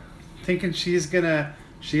thinking she's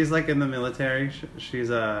like in the military.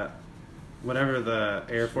 She's a whatever the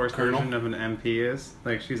Air Force Colonel? version of an MP is.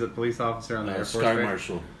 Like she's a police officer on the Air Force. Sky base.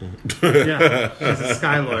 Marshal. Yeah, she's a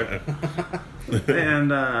Sky Lord.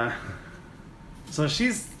 And so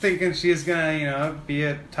she's thinking she's gonna, be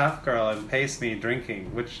a tough girl and pace me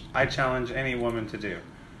drinking, which I challenge any woman to do.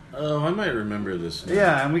 Oh, I might remember this now.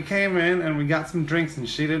 Yeah, and we came in and we got some drinks, and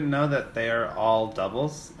she didn't know that they are all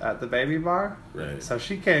doubles at the baby bar. Right. So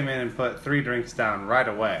she came in and put 3 drinks down right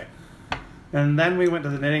away. And then we went to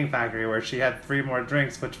the Knitting Factory where she had 3 more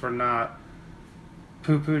drinks, which were not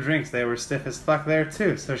poo-poo drinks. They were stiff as fuck there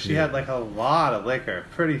too. So she had like a lot of liquor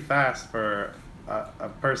pretty fast for a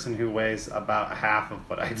person who weighs about half of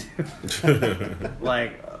what I do.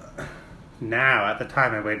 Now, at the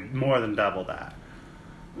time, I weighed more than double that.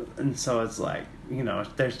 And so it's like,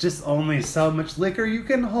 there's just only so much liquor you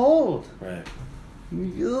can hold. Right.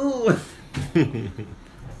 Ew. And,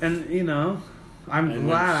 I'm And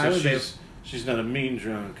glad I was able... She's not a mean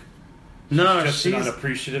drunk. No, Just she's not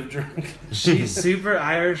appreciative drunk. she's super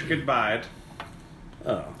Irish goodbye.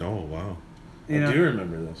 Oh. Oh, wow. You know? I do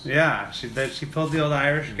remember this. Yeah, she pulled the old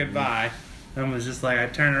Irish goodbye and was just like, I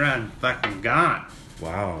turned around, fucking gone.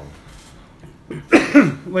 Wow.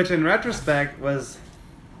 Which in retrospect was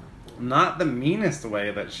not the meanest way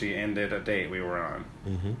that she ended a date we were on.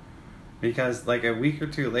 Mm-hmm. Because like a week or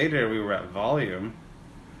 2 later, we were at Volume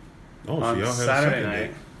Oh, so on y'all had a Saturday second night.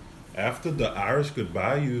 date. After the Irish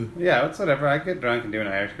goodbye, you... Yeah, it's whatever. I get drunk and do an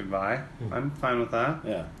Irish goodbye. I'm fine with that.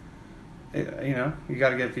 Yeah. You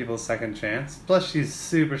got to give people a second chance. Plus, she's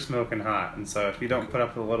super smoking hot, and so if you don't put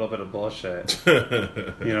up with a little bit of bullshit, you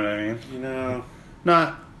know what I mean?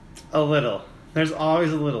 Not a little. There's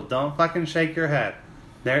always a little. Don't fucking shake your head.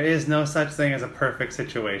 There is no such thing as a perfect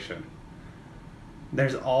situation.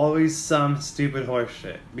 There's always some stupid horse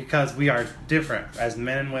shit. Because we are different. As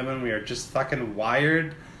men and women, we are just fucking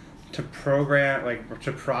wired to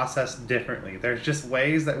to process differently. There's just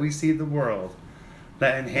ways that we see the world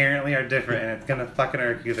that inherently are different, and it's gonna fucking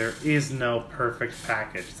irk you. There is no perfect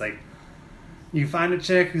package. It's like, you find a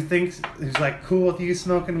chick who's like cool with you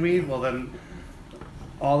smoking weed, well then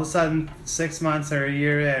all of a sudden 6 months or a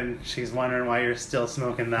year in, she's wondering why you're still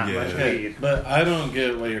smoking that much Okay, weed. but I don't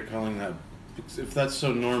get why you're calling that. If that's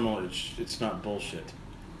so normal, it's not bullshit.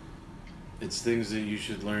 It's things that you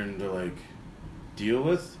should learn to deal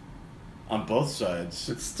with on both sides.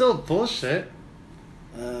 It's still bullshit.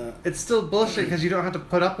 It's still bullshit because you don't have to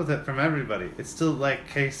put up with it from everybody. It's still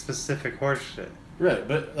case specific horse shit. Right,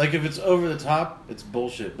 but if it's over the top, it's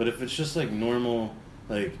bullshit. But if it's just normal,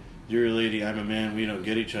 you're a lady, I'm a man, we don't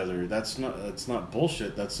get each other. That's not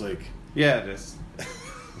bullshit. That's Yeah, it is.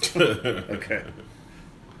 Okay.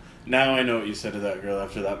 Now I know what you said to that girl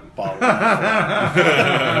after that bottle.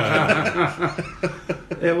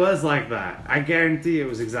 It was like that. I guarantee it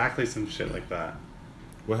was exactly some shit like that.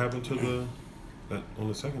 What happened to on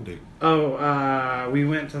the second date? Oh, we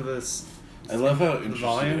went to this. I love how interesting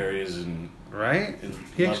Volume? Harry is in. Right? in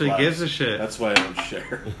He love actually lives. gives a shit. That's why I don't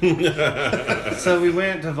share. So we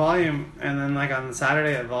went to Volume, and then on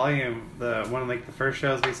Saturday at Volume, one of the first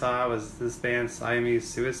shows we saw was this band Siamese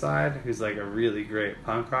Suicide, who's a really great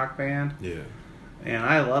punk rock band. Yeah. And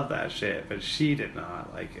I love that shit, but she did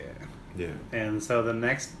not like it. Yeah. And so the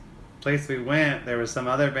next place we went, there was some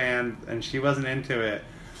other band, and she wasn't into it.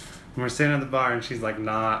 And we're sitting at the bar, and she's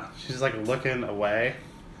not. She's looking away.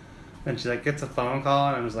 And she gets a phone call,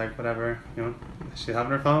 and I'm just whatever, she's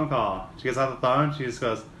having her phone call. She gets off the phone, she just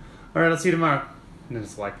goes, all right, I'll see you tomorrow. And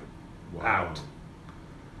it's Wow. out.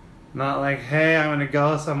 Not hey, I'm gonna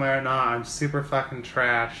go somewhere. No, I'm super fucking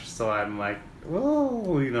trash. So I'm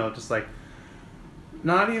whoa, just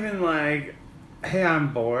Not even like, hey,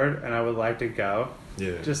 I'm bored and I would like to go.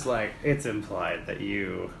 Yeah. Just like, it's implied that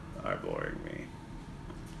you are boring me.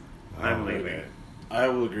 I'm leaving. Okay. I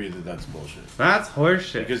will agree that that's bullshit. That's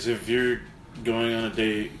horseshit. Because if you're going on a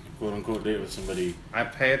date, quote unquote date with somebody, I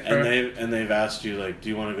paid for it. and they've asked you like, do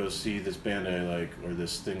you want to go see this band I like or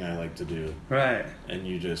this thing I like to do, Right. and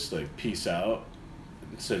you just like peace out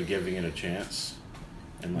instead of giving it a chance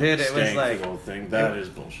and like Dude, it was staying like- for the whole thing, that is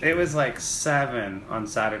bullshit. It was like 7 on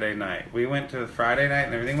Saturday night. We went to Friday night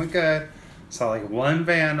and everything went good. Saw like one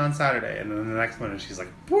band on Saturday, and then the next one, and she's like,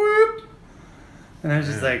 whoop! And I was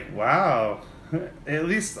just like, wow. At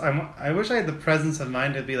least I wish I had the presence of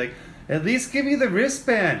mind to be like, at least give me the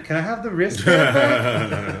wristband. Can I have the wristband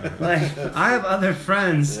back? Like, I have other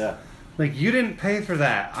friends. Yeah. Like, you didn't pay for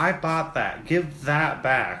that. I bought that. Give that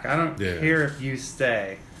back. I don't Yeah. care if you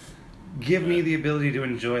stay. Give me the ability to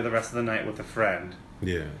enjoy the rest of the night with a friend.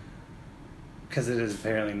 Yeah. Because it is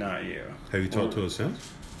apparently not you. Have you talked to her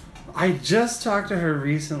since? I just talked to her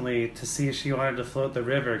recently to see if she wanted to float the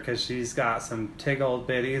river because she's got some tig old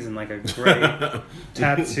biddies and like a great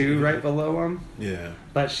tattoo right below them. Yeah.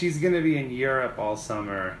 But she's going to be in Europe all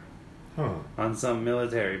summer Huh. on some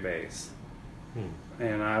military base. Hmm.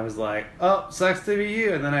 And I was like, oh, sucks to be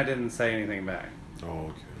you. And then I didn't say anything back. Oh,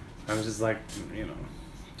 okay. I was just like, you know.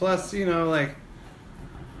 Plus, you know, like.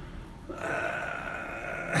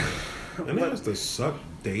 And it has to suck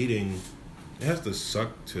dating. It has to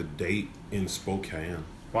suck to date in Spokane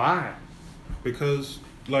Why? because,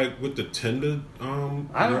 like, with the Tinder, I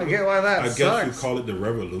don't get why that I guess sucks. you call it the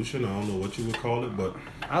revolution. I don't know what you would call it, but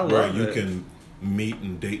I where love you it. can meet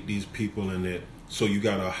and date these people and it, so you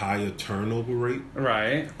got a higher turnover rate.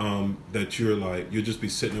 Right. That you're like, you'll just be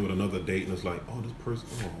sitting there with another date and it's like, oh, this person,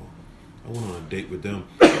 oh, I went on a date with them.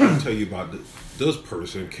 I'll tell you about this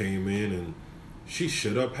person came in and she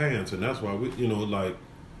shit up pants, and that's why we, you know, like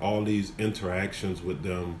all these interactions with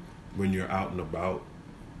them when you're out and about.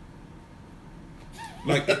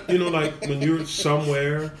 Like, you know, like when you're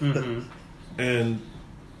somewhere Mm-hmm. and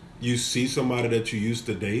you see somebody that you used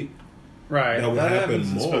to date, Right. that would That happen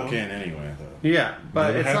happens in more. Spokane anyway, though. Yeah, but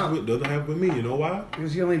doesn't it's happen not. with, doesn't happen with me. You know why?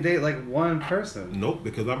 Because you only date like one person. Nope,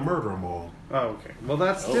 because I murder them all. Oh, okay. Well,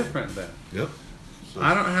 that's Oh. different then. Yep. So,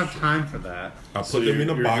 I don't have time for that. I so put them in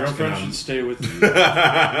a your box. girlfriend And should I'm, stay with you.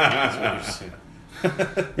 That's what you're saying.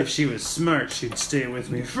 If she was smart, she'd stay with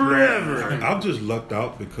me forever. I've just lucked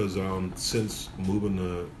out because since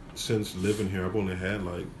living here, I've only had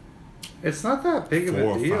like It's not that big of 4 a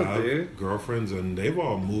or deal, 5 dude. girlfriends, and they've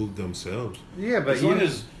all moved themselves. Yeah, but As you. long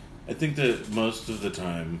as I think that most of the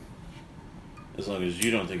time, as long as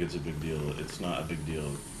you don't think it's a big deal, it's not a big deal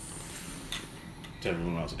to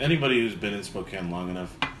everyone else. Anybody who's been in Spokane long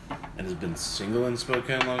enough and has been single in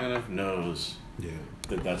Spokane long enough knows Yeah.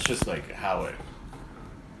 that that's just like how it.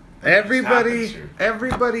 Everybody, happens here.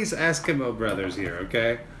 everybody's Eskimo brothers here,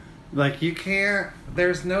 okay? Like, you can't,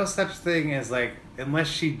 there's no such thing as, like, unless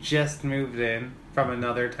she just moved in from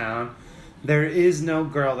another town, there is no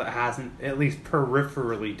girl that hasn't at least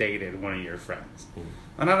peripherally dated one of your friends.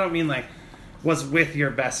 And I don't mean, like, was with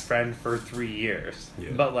your best friend for 3 years, Yeah.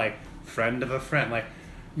 but, like, friend of a friend. Like,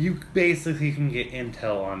 you basically can get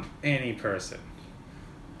intel on any person.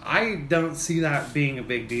 I don't see that being a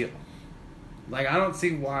big deal. Like, I don't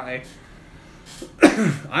see why.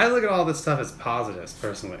 I look at all this stuff as positives,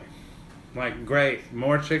 personally. Like, great,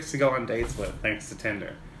 more chicks to go on dates with, thanks to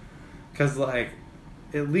Tinder. Because, like,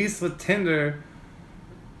 at least with Tinder,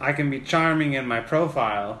 I can be charming in my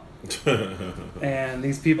profile, and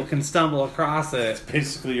these people can stumble across it.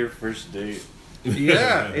 Basically, your first date.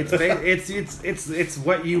 Yeah, it's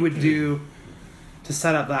what you would do to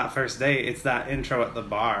set up that first date. It's that intro at the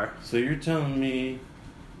bar. So you're telling me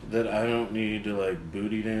that I don't need to like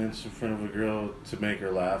booty dance in front of a girl to make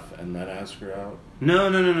her laugh and then ask her out? No.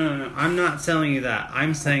 I'm not telling you that.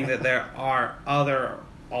 I'm saying that there are other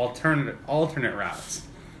alternate routes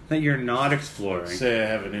that you're not exploring. Say I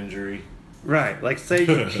have an injury. Right. Like, say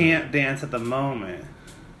you can't dance at the moment.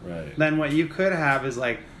 Right. Then what you could have is,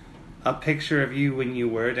 like, a picture of you when you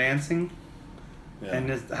were dancing. Yeah. And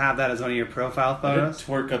just have that as one of your profile I did photos.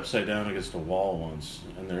 twerk upside down against a wall once,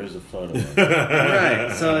 and there is a photo of it.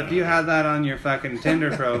 Right. So if you had that on your fucking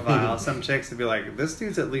Tinder profile, some chicks would be like, this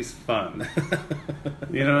dude's at least fun.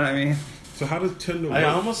 You know what I mean? So how does Tinder work? I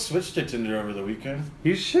almost switched to Tinder over the weekend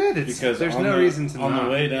You should. because There's on no reason to on not. the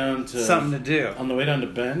way down to Something to do. on the way down to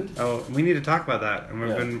Bend. Oh, we need to talk about that. And we've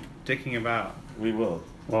Yeah. been dicking about. We will.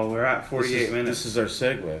 Well, we're at 48 minutes. This is our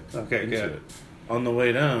segue. Okay, into good. it. On the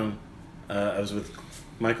way down, I was with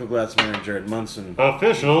Michael Glatzman and Jared Munson.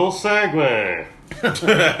 Official segue. on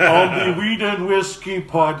the Weed and Whiskey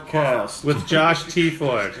podcast With Josh T.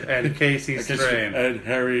 Ford and Casey Strain. and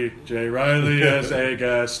Harry J. Riley as a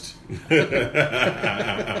guest.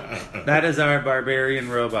 That is our barbarian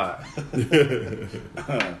robot.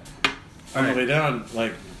 On the way down,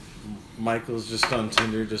 like, Michael's just on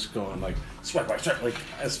Tinder, just going like swipe, like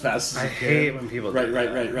as fast as I he can. hate when people Right. do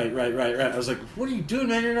that. I was like, "What are you doing,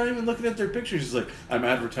 man? You're not even looking at their pictures." He's like, "I'm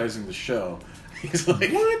advertising the show." He's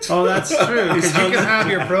like, "What?" Oh, that's true. Because you can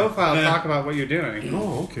have your profile talk about what you're doing.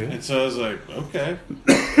 Oh, okay. And so I was like, "Okay,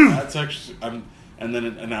 that's actually." And then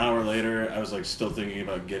an hour later, I was like, still thinking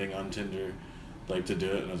about getting on Tinder, like to do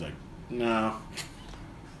it, and I was like, "No."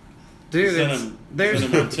 Dude, Send there's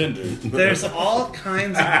him on Tinder. there's all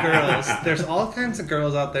kinds of girls. There's all kinds of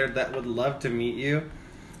girls out there that would love to meet you,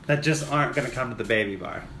 that just aren't going to come to the baby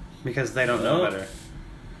bar because they don't know No. better.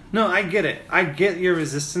 No, I get it. I get your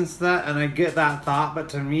resistance to that, and I get that thought. But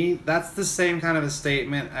to me, that's the same kind of a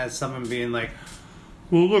statement as someone being like,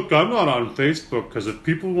 "Well, look, I'm not on Facebook because if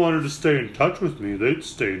people wanted to stay in touch with me, they'd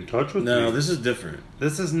stay in touch with me." No, this is different.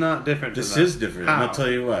 This is not different. This to that. is different. How? I'm gonna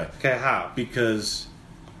tell you why. Okay, how? Because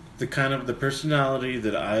the personality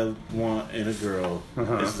that I want in a girl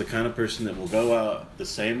is the kind of person that will go out the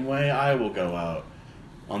same way I will go out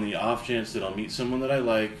on the off chance that I'll meet someone that I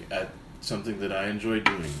like at something that I enjoy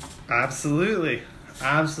doing. Absolutely,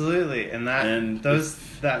 and that And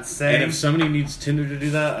that same. And if somebody needs Tinder to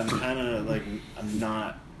do that, I'm kind of like, I'm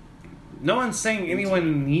not. No one's saying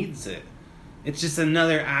anyone needs it. It's just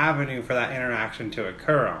another avenue for that interaction to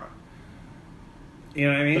occur on. You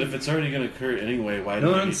know what I mean? But if it's already going to occur anyway, why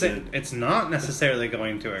No do one's saying it's not necessarily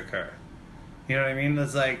going to occur. You know what I mean?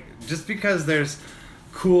 It's like, just because there's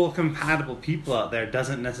cool, compatible people out there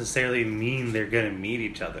doesn't necessarily mean they're going to meet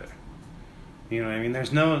each other. You know what I mean?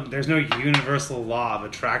 There's no universal law of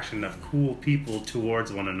attraction of cool people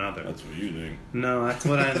towards one another. That's what you think. No, that's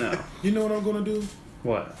what I know. You know what I'm going to do?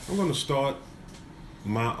 What? I'm going to start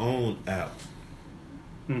my own app.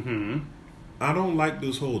 Mm-hmm. I don't like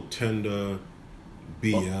this whole Tinder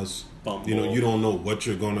BS. Bumble. You know, you don't know what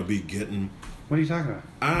you're going to be getting. What are you talking about?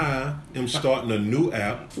 I am starting a new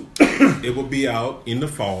app. It will be out in the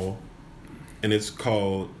fall, and it's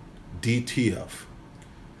called DTF.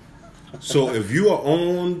 So if you are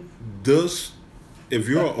on this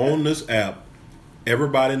app,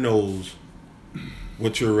 everybody knows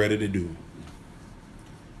what you're ready to do.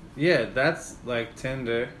 Yeah, that's like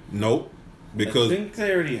Tinder. Nope, I because think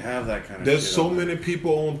they already have that kind of there's shit so on there. many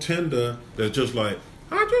people on Tinder that's just like,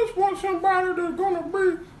 I just want somebody that's gonna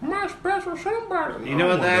be my special somebody. You know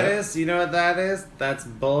what that is? You know what that is? That's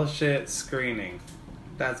bullshit screening.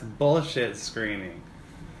 That's bullshit screening.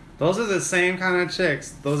 Those are the same kind of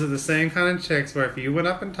chicks. Those are the same kind of chicks where if you went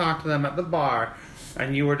up and talked to them at the bar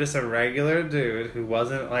and you were just a regular dude who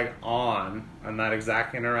wasn't like on that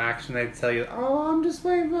exact interaction, they'd tell you, "Oh, I'm just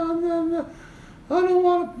waiting for them. I don't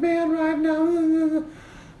want a man right now."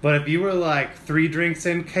 But if you were like 3 drinks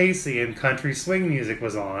in Casey and country swing music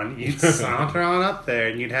was on, you'd saunter on up there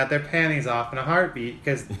and you'd have their panties off in a heartbeat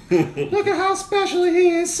because look at how special he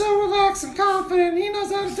is, so relaxed and confident, he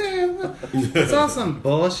knows how to dance. It's all some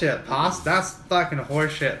bullshit. That's fucking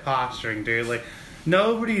horseshit posturing, dude. Like,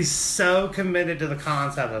 nobody's so committed to the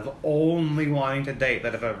concept of only wanting to date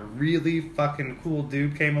that if a really fucking cool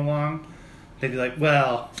dude came along, they'd be like,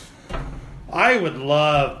 well, I would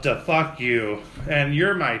love to fuck you, and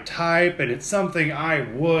you're my type, and it's something I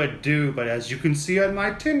would do, but as you can see on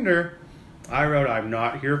my Tinder, I wrote, I'm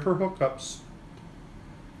not here for hookups.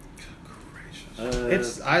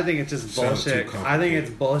 I think it's just Sounds too bullshit. I think complicated.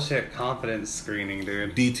 it's bullshit confidence screening,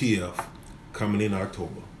 dude. DTF coming in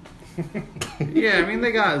October. Yeah, I mean,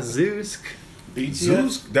 they got Zeusk. BTF?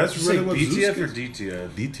 Zeus, that's Did you really say what BTF Zeus or is. DTF?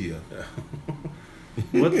 DTF.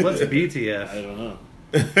 What's BTF? I don't know.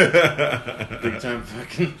 Big time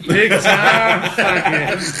fucking. Big time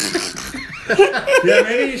fucking. Yeah,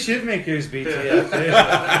 maybe you should make yours BTF, dude.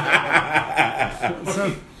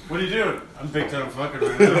 What are you doing? I'm big time fucking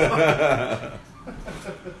right now.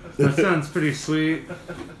 That sounds pretty sweet.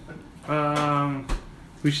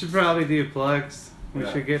 We should probably do plugs. We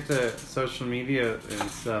Yeah. should get to social media and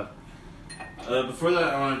stuff. Before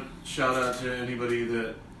that, I want to shout out to anybody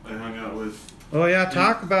that I hung out with Oh yeah,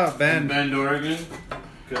 talk about in Ben. Bend, Oregon,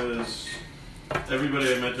 because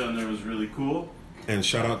everybody I met down there was really cool. And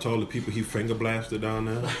shout out to all the people he finger blasted down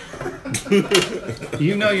there.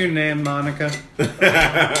 You know your name, Monica.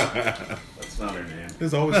 That's not her name.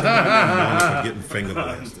 There's always somebody named Monica getting finger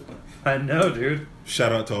blasted. I know, dude.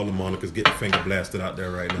 Shout out to all the Monicas getting finger blasted out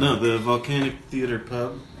there right No, now. the Volcanic Theater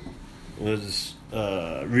Pub was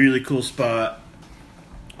a really cool spot.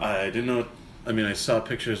 I didn't know I mean, I saw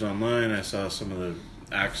pictures online. I saw some of the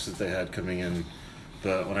acts that they had coming in,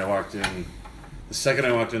 but when I walked in, the second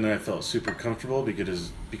I walked in there, I felt super comfortable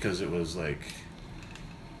because it was like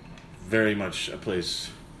very much a place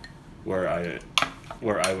where I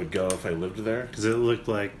would go if I lived there. Because it looked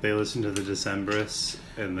like they listened to the Decemberists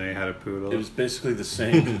and they had a poodle. It was basically the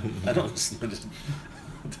same. I don't listen to the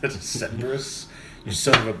Decemberists. You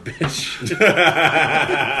son of a bitch.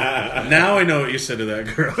 Now I know what you said to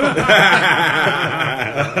that girl.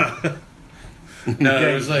 No,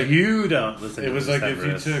 it was like you don't listen. It was to like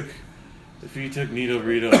Decemberists. if you took Nito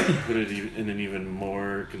Burrito and put it in an even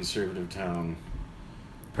more conservative town.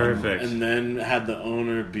 Perfect. And then had the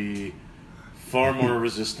owner be far more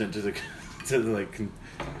resistant to the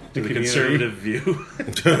conservative view.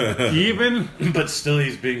 Even, But still,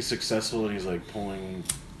 he's being successful and he's like pulling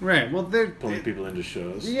right? Well, pulling people into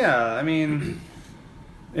shows. yeah. I mean,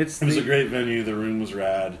 It was a great venue. The room was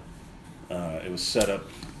rad. It was set up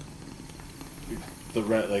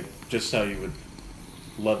like just how you would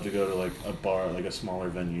love to go to like a bar, like a smaller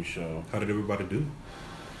venue show. How did everybody do?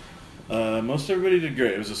 Most everybody did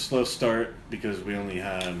great. It was a slow start because we only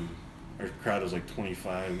had our crowd was like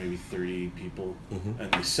 25, maybe 30 people,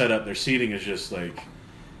 and they set up their seating is just like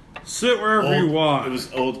sit wherever old, you want. It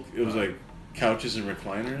was old. It was like couches and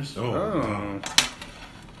recliners. Oh.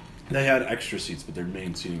 They had extra seats, but their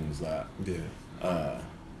main seating was that. Yeah.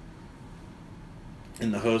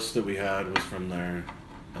 And the host that we had was from there,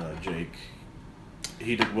 Jake.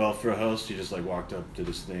 He did well for a host. He just like walked up, did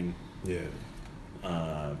his thing. Yeah.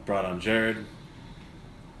 Brought on Jared.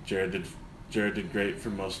 Jared did great for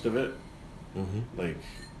most of it. Like,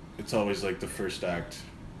 it's always like the first act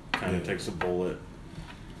kind of takes a bullet.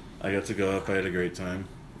 I got to go up. I had a great time.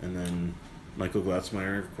 And then Michael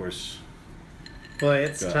Glatzmeyer, of course. Boy,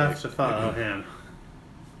 it's got, tough like, to follow him.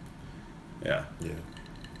 Yeah. Yeah.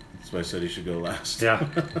 That's why I said he should go last. Yeah,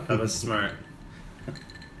 that was smart.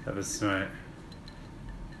 That was smart.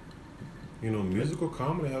 You know, musical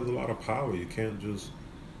comedy has a lot of power. You can't just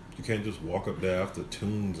walk up there after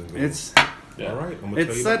tunes and go. It's all right. I'm gonna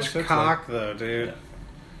tell it's you about such sex cock though, dude. Yeah.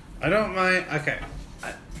 I don't mind. Okay,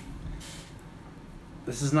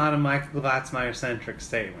 this is not a Michael Glatzmeyer centric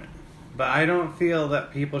statement, but I don't feel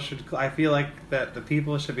that people should. I feel like that the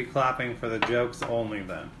people should be clapping for the jokes only.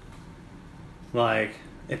 Then, like,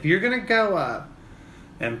 if you're gonna go up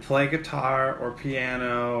and play guitar or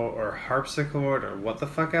piano or harpsichord or what the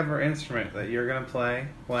fuck ever instrument that you're gonna play,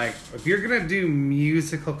 like, if you're gonna do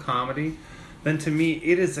musical comedy, then to me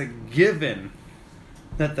it is a given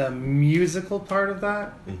that the musical part of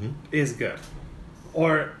that is good,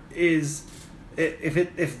 or is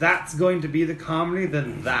if that's going to be the comedy,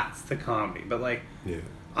 then that's the comedy. But like, Yeah.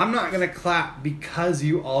 I'm not gonna clap because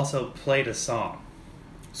you also played a song.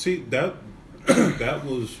 See that that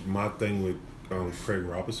was my thing with Craig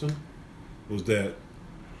Robinson, was that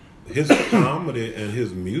his comedy and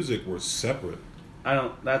his music were separate.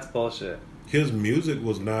 That's bullshit. His music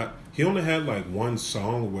was not. He only had like one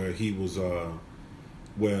song where he was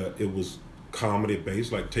where it was comedy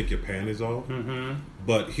based, like "Take Your Panties Off."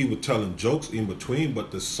 But he was telling jokes in between.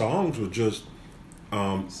 But the songs were just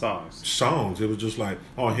songs. It was just like,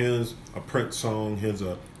 oh, here's a Prince song, here's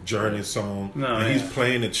a Journey song, and he's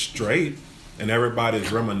playing it straight, and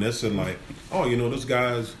everybody's reminiscing like, oh, you know, this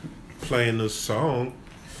guy's playing this song,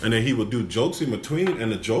 and then he would do jokes in between,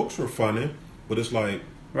 and the jokes were funny, but it's like,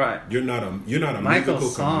 right, you're not a Michael's musical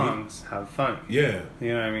songs have fun. Yeah,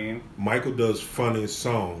 you know what I mean. Michael does funny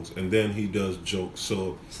songs, and then he does jokes.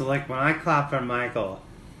 So like when I clap for Michael,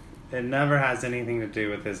 it never has anything to do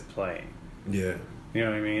with his playing. Yeah, you know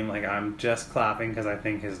what I mean. Like, I'm just clapping because I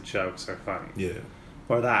think his jokes are funny. Yeah.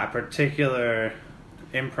 Or that particular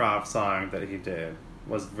improv song that he did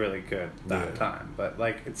was really good that time. But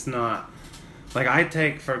like, it's not like I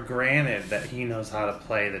take for granted that he knows how to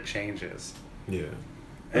play the changes. Yeah.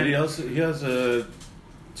 And he has a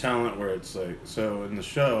talent where it's like, so in the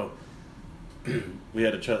show we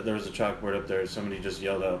had there was a chalkboard up there. Somebody just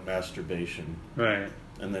yelled out masturbation, right?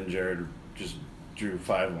 And then Jared just drew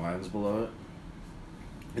 5 lines below it.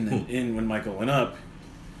 And then when Michael went up,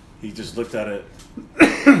 he just looked at it,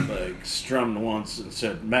 like strummed once and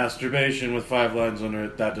said, "Masturbation" with 5 lines under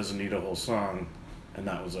it. That doesn't need a whole song. And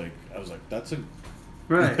that was like, I was like, that's a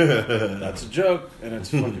joke, and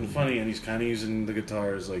it's fucking funny. And he's kind of using the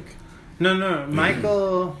guitar as like, no,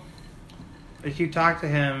 Michael. If you talk to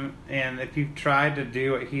him and if you try to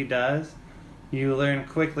do what he does, you learn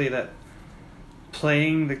quickly that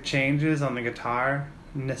playing the changes on the guitar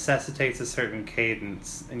necessitates a certain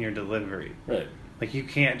cadence in your delivery. Right. Like, you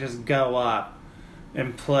can't just go up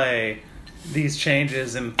and play these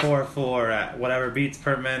changes in 4/4 at whatever beats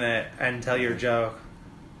per minute and tell your joke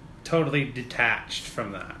totally detached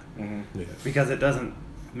from that. Yeah. Because it doesn't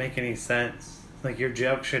make any sense. Like, your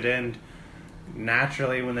joke should end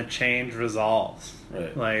naturally when the change resolves.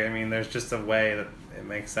 Right. Like, I mean, there's just a way that it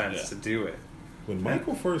makes sense to do it. When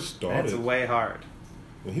Michael first started, It's way hard.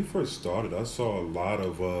 when he first started, I saw a lot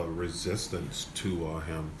of resistance to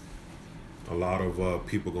him. A lot of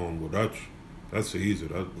people going, "Well, that's easy.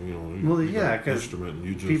 That Well, you yeah, got an because instrument and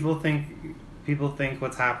you just people think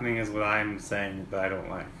what's happening is what I'm saying that I don't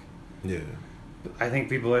like. yeah, I think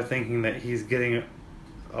people are thinking that he's getting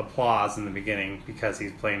applause in the beginning because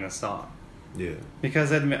he's playing a song. yeah,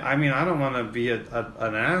 Because I mean, I don't want to be an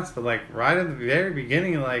ass, but like right at the very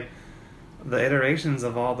beginning, like the iterations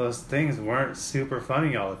of all those things weren't super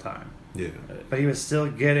funny all the time. yeah, But he was still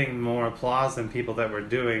getting more applause than people that were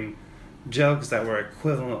doing jokes that were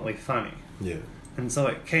equivalently funny. yeah, And so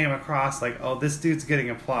it came across like, oh, this dude's getting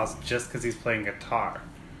applause just because he's playing guitar.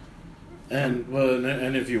 And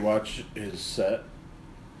and if you watch his set,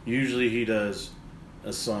 usually he does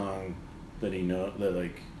a song that he know that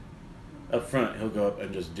like up front he'll go up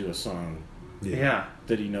and just do a song Yeah.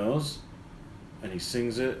 that he knows, and he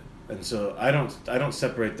sings it. And so I don't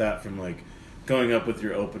separate that from like going up with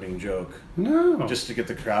your opening joke No. just to get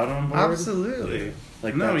the crowd on board. Absolutely. Yeah.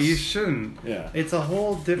 Like no, that's- you shouldn't. Yeah. It's a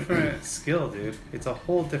whole different skill, dude. It's a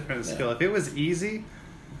whole different Yeah. skill. If it was easy,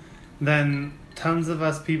 then tons of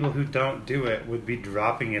us people who don't do it would be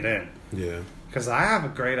dropping it in. yeah, Because I have a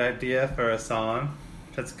great idea for a song.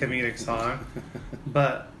 That's a comedic song.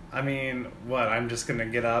 But, I mean, what? I'm just going to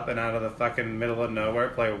get up and out of the fucking middle of nowhere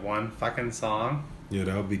play one fucking song? yeah.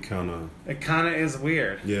 That would be kind of It kind of is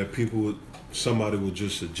weird. yeah. Somebody would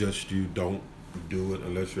just suggest you don't do it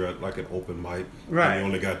unless you're at like an open mic. Right. And you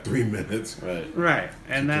only got 3 minutes. Right. Right.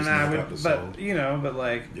 And To then just I knock would, out the but, song. you know, but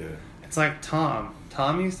like, Yeah, it's like Tom.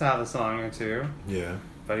 Tom used to have a song or two. yeah,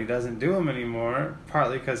 But he doesn't do them anymore,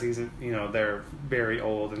 partly because he's, you know, they're very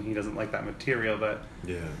old and he doesn't like that material, but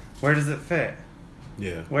yeah, where does it fit?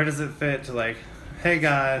 yeah. Where does it fit to, like, hey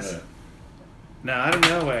guys, Right. no, out of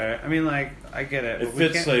nowhere. I mean, like, I get it. It but we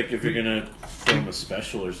fits can't- like if you're gonna film a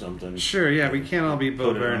special or something. Sure, yeah, we can't all be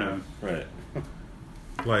Bo put it on. Burnham. Right.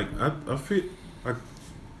 Like I feel like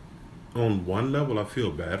on one level I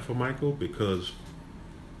feel bad for Michael because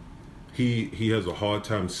he has a hard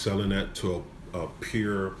time selling that to a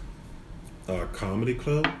pure comedy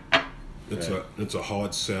club. It's a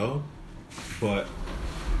hard sell, but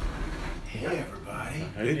Hey, everybody.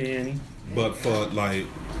 Hey, Danny. but for like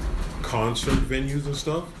concert venues and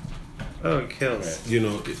stuff, Oh, it kills.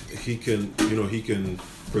 Right. he can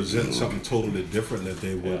present something totally different that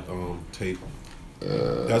they would tape.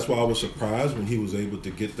 That's why I was surprised when he was able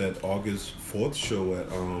to get that August 4th show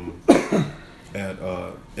at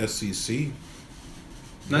SCC.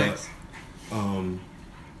 Nice. But,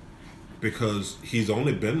 because he's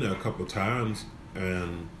only been there a couple times,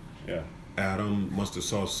 and Yeah. Adam must have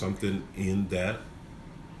saw something in that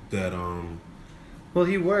Well,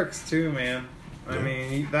 he works too, man. I Yeah.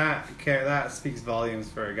 mean, that speaks volumes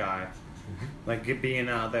for a guy. Like, being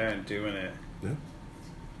out there and doing it. yeah.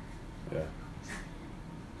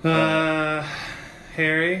 Yeah.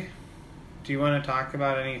 Harry, do you want to talk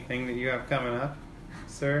about anything that you have coming up,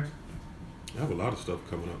 sir? I have a lot of stuff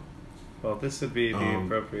coming up. Well, this would be the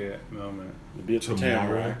appropriate moment. It'll be at the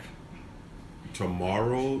Tomorrow.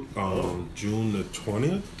 Tamarack. June the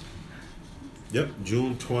 20th. Yep,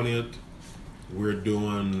 June 20th. We're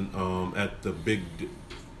doing at the Big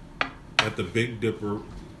Dipper.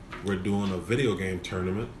 We're doing a video game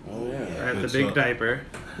tournament. Oh yeah. At the It's, Big Diaper.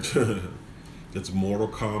 It's Mortal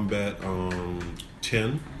Kombat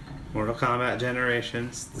 10, Mortal Kombat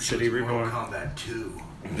Generations, The City Mortal Reborn. Kombat 2.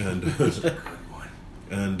 and Good one.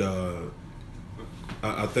 and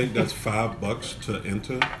I think that's $5 to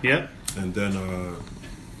enter, Yep. and then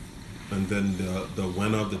the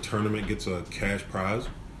winner of the tournament gets a cash prize.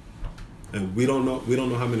 And we don't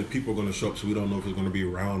know how many people are going to show up, so we don't know if it's going to be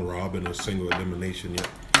round robin or single elimination yet.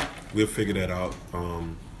 We'll figure that out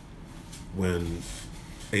when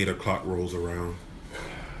 8 o'clock rolls around.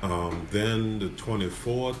 Then the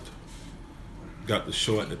 24th, got the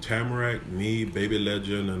show at the Tamarack. Me, Baby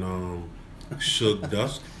Legend, and Suge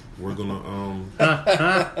Dusk. We're gonna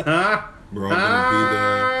we're all gonna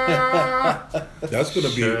be there. That's gonna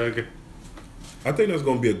be. Shug. I think that's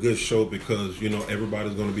gonna be a good show because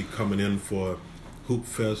everybody's gonna be coming in for Hoop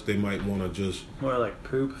Fest. They might want to just More like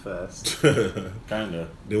Poop Fest. Kinda.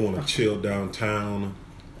 they want to chill downtown.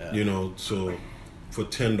 Yeah. So for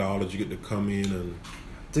 $10 you get to come in and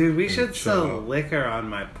Dude, we should chill sell out. liquor on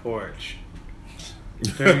my porch.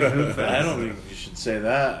 During Hoop Fest. I don't think you should say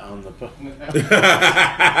that on the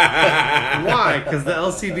Why? Because the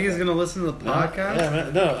LCD is going to listen to the podcast? Yeah,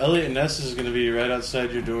 man. No, Elliot Ness is going to be right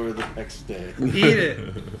outside your door the next day. Eat it.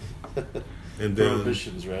 And then,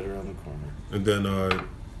 Prohibition's right around the corner. and then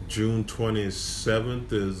June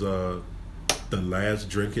 27th is the last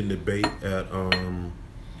drinking debate at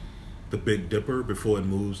the Big Dipper before it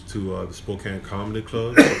moves to the Spokane Comedy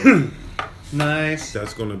Club. Nice.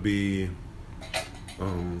 That's going to be,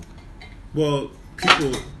 well,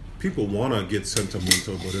 people want to get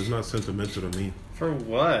sentimental, but it's not sentimental to me. For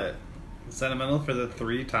what? Sentimental for the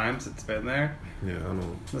 3 times it's been there? Yeah, I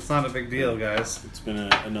know. That's not a big deal, guys. It's been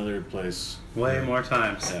another place. Way more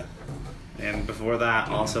times. Yeah. And before that,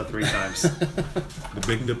 also 3 times. The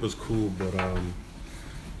Big Dipper's cool, but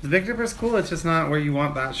The Big Dipper's cool, it's just not where you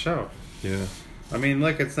want that show. yeah. I mean,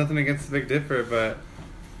 look, it's nothing against the Big Dipper, but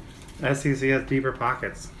SEC has deeper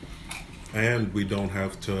pockets. And we don't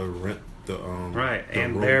have to rent the Right, the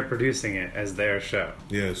and room. they're producing it as their show.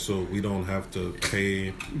 Yeah, so we don't have to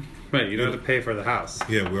pay. Right, you don't have to pay for the house.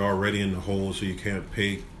 Yeah, we're already in the hole, so you can't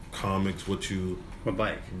pay comics what you But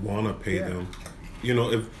like, want to pay Yeah. them. You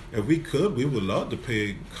know, if we could, we would love to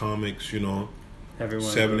pay comics. You know, everyone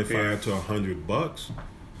 $75 to $100. But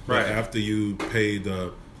Right. after you pay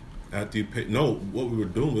what we were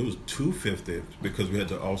doing, it was $250 because we had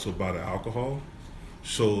to also buy the alcohol.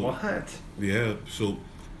 So What? yeah, so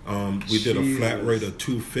we did a flat Jesus. rate of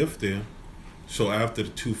 $250. So after the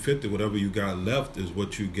 $250, whatever you got left is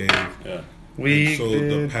what you gave. Yeah. We So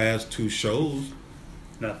did the past 2 shows,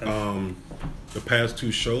 nothing.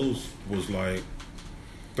 was like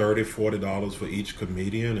 $30-$40 for each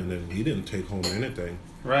comedian, and then he didn't take home anything.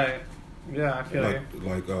 Right. Yeah, I feel you.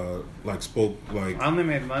 Like I only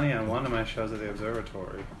made money on one of my shows at the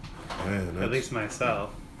observatory. man, At that's, least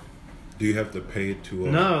myself. do you have to pay to?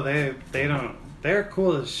 No, they don't. They're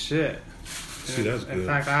cool as shit. See, that's In good.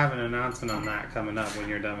 fact, I have an announcement on that coming up when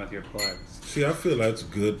you're done with your plugs. See, I feel that's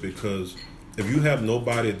good because if you have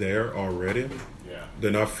nobody there already, Yeah.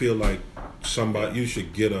 then I feel like you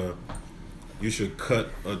should cut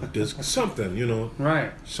a disc, something,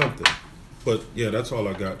 Right. something. But yeah, that's all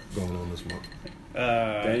I got going on this month.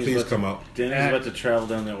 Danny's Please about come to, out. Danny's about to travel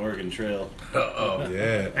down that Oregon Trail.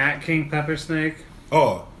 Yeah. At King Pepper Snake,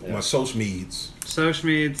 Oh, Yeah. my social medias.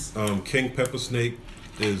 Sochmeads. King Pepper Snake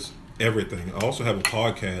is everything. I also have a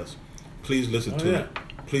podcast. Please listen to yeah. it.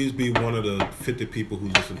 Please be one of the 50 people who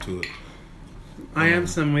listen to it. I am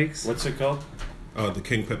some weeks. What's it called? The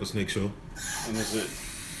King Pepper Snake Show. And is it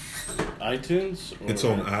iTunes? Or? It's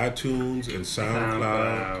on iTunes and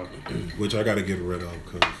SoundCloud, which I got to get rid of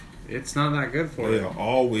because It's not that good for they you. are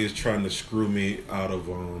always trying to screw me out of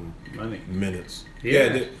Money. minutes.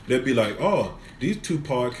 Yeah. They'd be like, oh, these 2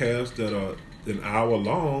 podcasts that are an hour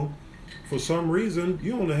long, for some reason,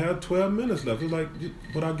 you only have 12 minutes left. It's like,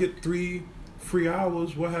 but I get 3 free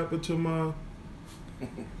hours. What happened to my,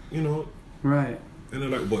 Right. And they're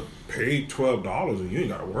like, but pay $12 and you ain't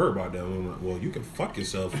got to worry about that. And I'm like, well, you can fuck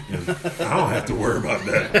yourself and I don't have to worry about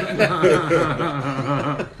that.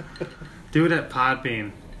 Do it at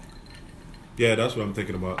Podbean. Yeah, that's what I'm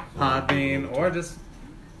thinking about. Podbean, or just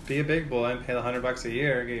be a big boy and pay the $100 a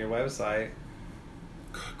year, get your website.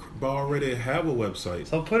 But I already have a website.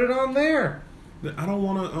 So put it on there. I don't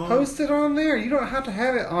want to... Post it on there. You don't have to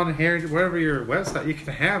have it on here, wherever your website.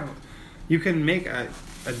 You can make a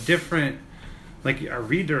different, like a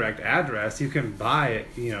redirect address. You can buy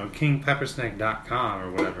it, kingpeppersnake.com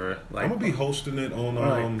or whatever. Like, I'm going to be hosting it on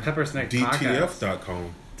like Peppersnake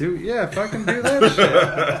DTF.com. Dude, yeah, fucking do that shit.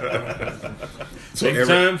 So Big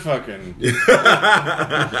time fucking.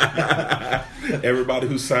 everybody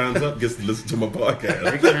who signs up gets to listen to my podcast.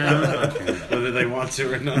 Whether they want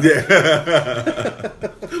to or not. Yeah.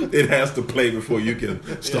 It has to play before you can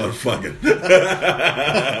start fucking.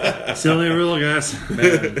 It's the only rule, guys.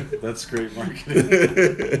 Man, that's great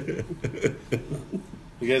marketing.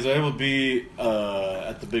 You guys, I will be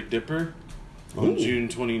at the Big Dipper on Ooh. June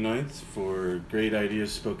 29th for Great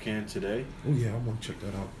Ideas Spokane Today. Oh yeah, I want to check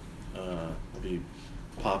that out. I'll be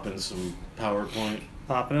popping some PowerPoint.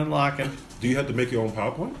 Popping and locking. Do you have to make your own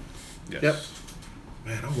PowerPoint? Yes. Yep.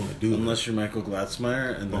 Man, I want to do Unless you're Michael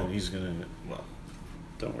Glatzmeyer, and then Oh. he's going to, well,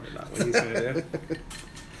 Don't worry about what he's going to do.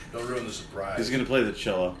 Don't ruin the surprise. he's going to play the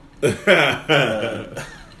cello. that.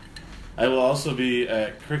 I will also be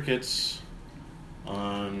at Crickets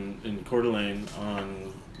in Coeur d'Alene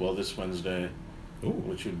on, this Wednesday, Ooh,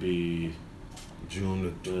 which would be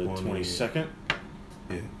June the the 22nd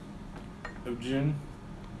Yeah. of June.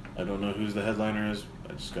 I don't know who's the headliner is.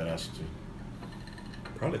 I just got asked to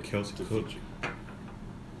Probably Kelsey Cook.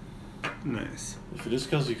 Nice. If it is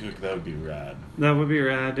Kelsey Cook, that would be rad. That would be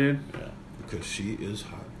rad, dude. Yeah. Because she is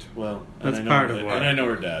hot. Well, That's and I know part her, of why. And I know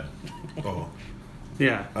her dad. Oh,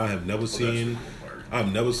 Yeah. I have never Well, that's seen. the cool part.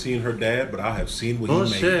 I've never seen her dad, but I have seen what he made.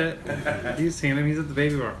 Bullshit. You've seen him. He's at the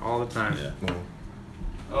baby bar all the time. Yeah. No.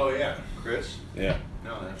 Oh yeah, Chris. Yeah.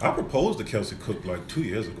 No, that's I proposed to Kelsey Cook like 2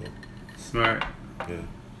 years ago. Smart. Yeah.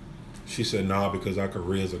 She said nah because our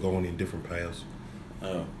careers are going in different paths.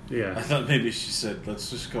 Oh. I Yeah. thought maybe she said, let's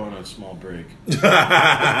just go on a small break.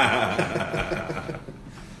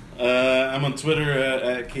 I'm on Twitter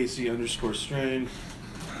at Casey_Strain.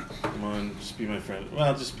 Come on, just be my friend.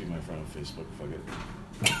 Well, just be my friend on Facebook. Fuck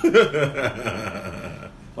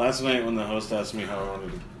it. Last night when the host asked me how I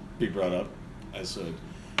wanted to be brought up, I said,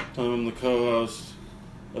 tell him I'm the co-host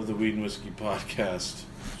of the Weed and Whiskey podcast.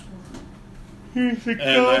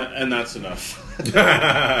 And that's enough.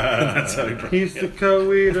 That's how he brought He's me the up.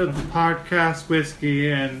 co-lead of the podcast Whiskey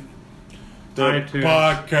and The iTunes.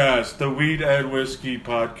 podcast, the Weed and Whiskey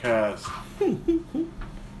podcast.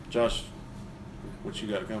 Josh, what you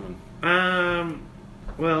got coming?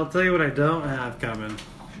 Well, I'll tell you what I don't have coming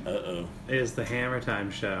Uh-oh. is the Hammer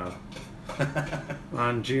Time show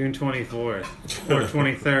on June 24th or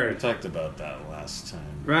 23rd. We talked about that last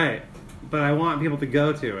time. Right. But I want people to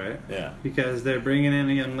go to it Yeah, because they're bringing in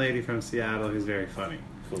a young lady from Seattle who's very funny.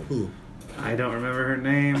 cool. Who? I don't remember her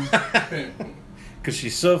name. Because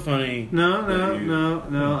she's so funny. No.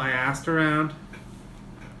 I asked around.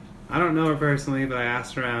 I don't know her personally, but I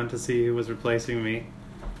asked around to see who was replacing me,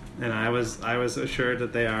 and I was assured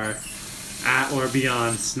that they are at or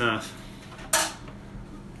beyond snuff.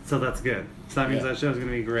 So that's good. So that means Yeah. that show's gonna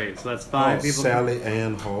be great. So that's 5 people. Sally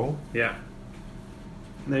Ann Hall. Yeah.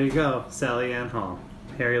 There you go, Sally Ann Hall.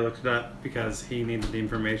 Harry looked it up because he needed the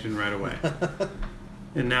information right away.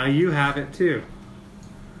 And now you have it too.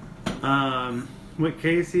 What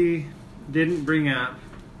Casey didn't bring up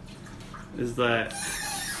is that,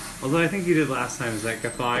 although I think you did last time, is that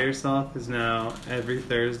Guffaw Yourself is now every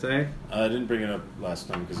Thursday. I didn't bring it up last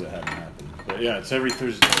time because it hadn't happened. But yeah, it's every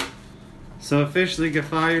Thursday. So officially,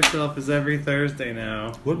 Guffaw Yourself is every Thursday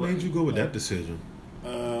now. What made you go with that decision?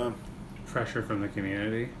 Pressure from the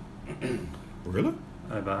community. Really?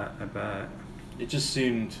 I bet. It just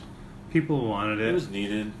seemed People wanted it it. was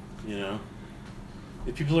needed, you know.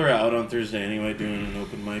 If people are out on Thursday anyway doing an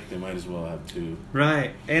open mic, they might as well have two.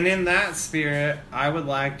 Right. And in that spirit, I would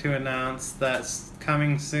like to announce that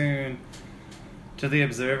coming soon to the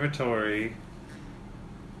observatory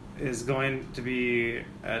is going to be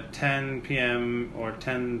at 10 p.m. or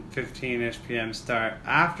 10:15ish p.m. start.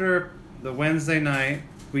 After the Wednesday night,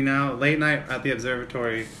 late night at the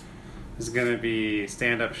observatory is going to be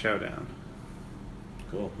stand-up showdown.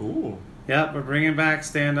 Cool. Ooh. Yep, we're bringing back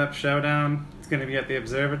stand-up showdown. It's going to be at the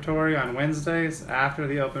observatory on Wednesdays after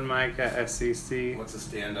the open mic at SCC. What's a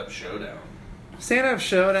stand-up showdown? Stand-up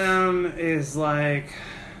showdown is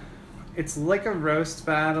it's like a roast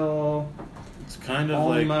battle, It's kind of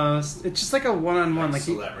like almost. It's just like a one-on-one. Like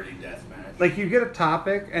you, celebrity deathmatch. like you get a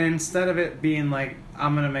topic, and instead of it being like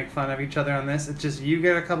I'm gonna make fun of each other on this, it's just you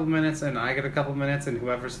get a couple minutes and I get a couple minutes, and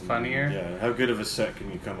whoever's funnier. Yeah, how good of a set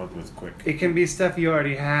can you come up with quick? It can be stuff you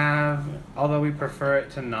already have, Yeah. although we prefer it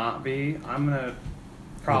to not be. I'm gonna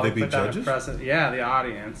probably they be put that judges? in precedent. Yeah, the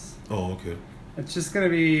audience. Oh, okay. It's just gonna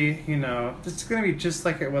be, it's gonna be just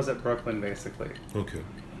like it was at Brooklyn, basically. Okay.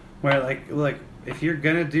 Where like if you're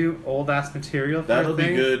gonna do old ass material for That'll a be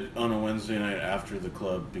thing, good on a Wednesday night after the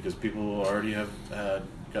club because people will already have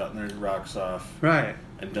gotten their rocks off right,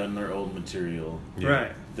 and done their old material. Yeah.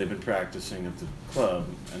 right. They've been practicing at the club,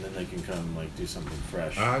 and then they can come do something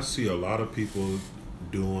fresh. I see a lot of people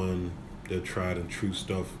doing their tried and true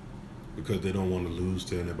stuff because they don't want to lose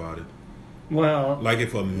to anybody. Well, Like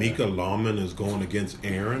if a Mika Lawman is going against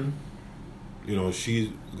Aaron, she's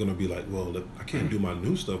gonna be like, "Well, I can't do my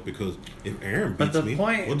new stuff because if Aaron but beats the me,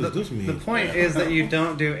 point, what does this mean?" The point is that you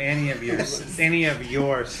don't do any of your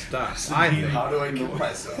stuff. I think. How do I know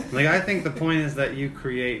myself? Like I think the point is that you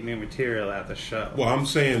create new material at the show. Well, I'm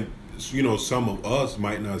saying, some of us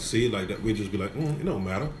might not see it like that. We just be like, "It don't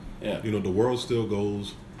matter." Yeah. The world still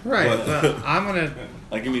goes. Right, But- but I'm gonna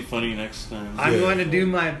That can be funny next time. I'm Yeah. going to do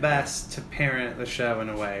my best to parent the show in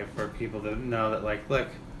a way for people to know that look,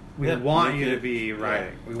 we Yeah, want make you to it- be right.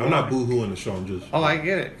 We I'm not want- boo-hooing the show. I'm just. Oh, I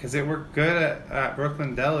get it because it worked good at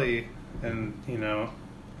Brooklyn Deli, and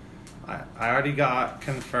I already got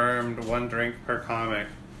confirmed 1 drink per comic,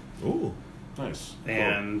 Ooh. Nice.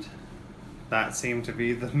 and that seemed to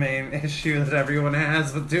be the main issue that everyone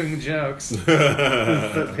has with doing jokes. is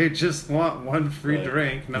that they just want 1 free Right.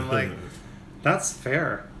 drink, and I'm like, that's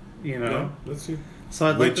fair, Yeah, let's see. So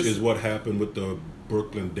I'd like Which to is what happened with the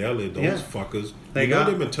Brooklyn Deli. Those Yeah. fuckers. They you know got-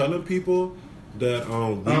 they've been telling people that we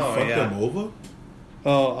Oh, fucked yeah. them over.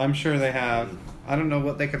 Oh, I'm sure they have. I don't know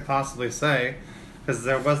what they could possibly say because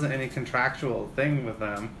there wasn't any contractual thing with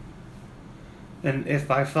them. And if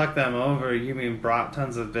by fuck them over, you mean brought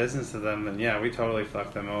tons of business to them, then yeah, we totally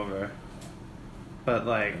fucked them over. But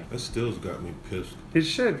like, That still's got me pissed. it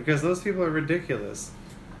should because those people are ridiculous.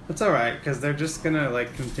 It's all right because they're just gonna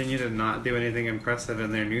like continue to not do anything impressive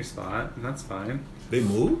in their new spot, and that's fine. They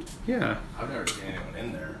moved? Yeah, I've never seen anyone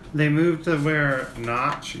in there. they moved to where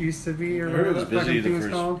Notch used to be, or I heard whatever it was that busy fucking the thing was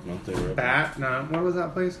first called. month they were open. Bat? No, what was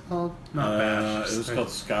that place called? Not Bash. It was called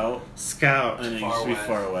Scout, Scout. and it Far used to be West.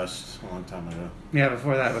 Far West a long time ago. Yeah,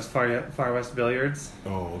 before that was Far West Billiards.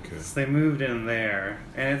 Oh, okay. So they moved in there,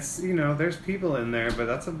 and it's there's people in there, but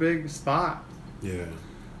that's a big spot. Yeah.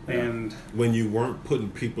 And When you weren't putting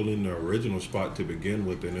people in the original spot to begin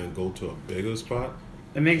with and then go to a bigger spot.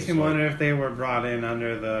 it makes It's me like- wonder if they were brought in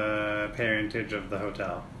under the parentage of the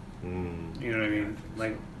hotel. Mm, You know what I mean?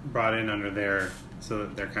 Like brought in under their so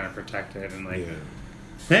that they're kind of protected and like, yeah.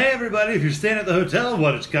 hey everybody, if you're staying at the hotel,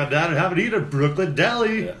 why don't you come down and have a eat at Brooklyn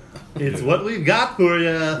Deli? Yeah. It's what we've got for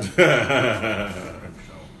you.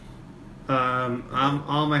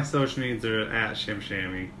 All my social needs are at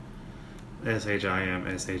Shimshammy.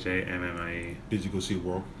 SHIMSHAMMIE. Did you go see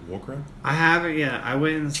Warcraft? I haven't yet. I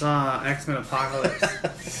went and saw X-Men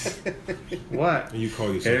Apocalypse. What? And you call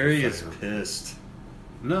yourself Harry a is fan. pissed.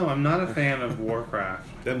 No, I'm not a fan of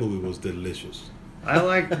Warcraft. That movie was delicious. I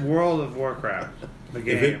like World of Warcraft, the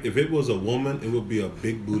game. If it was a woman, it would be a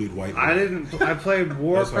big booted white woman. I played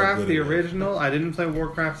Warcraft, good the it was. original. I didn't play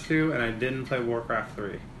Warcraft 2, and I didn't play Warcraft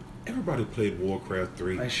 3. Everybody played Warcraft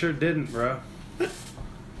 3. I sure didn't, bro.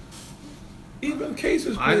 Even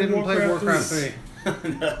Cases played I didn't play Warcraft 3.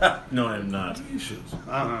 No, I'm not. Delicious.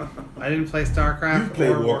 I didn't play StarCraft. You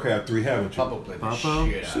played or Warcraft 3, haven't you? Papa played the Papa? shit out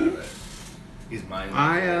of it. He's mind.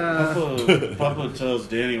 Papa tells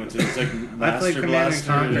Danny what to do. It's like I played Master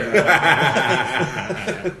Command and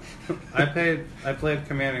Blaster. Conquer. I played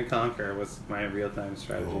Command and Conquer was my real-time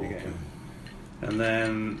strategy Oh, okay. game. And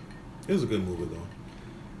then It was a good movie, though.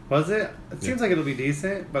 was it? It seems like it'll be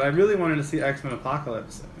decent, but I really wanted to see X-Men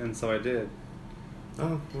Apocalypse, and so I did.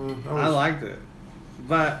 I liked it.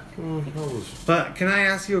 But can I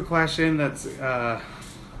ask you a question that's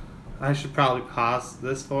I should probably pause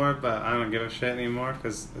this for, but I don't give a shit anymore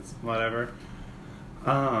because it's whatever.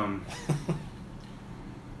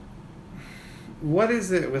 What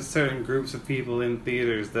is it with certain groups of people in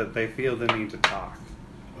theaters that they feel the need to talk?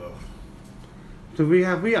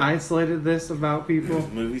 Have we isolated this about people?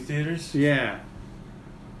 Movie theaters? Yeah.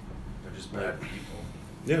 They're just bad people.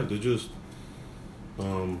 Yeah, they're just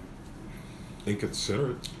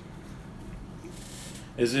inconsiderate.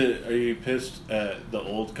 Are you pissed at the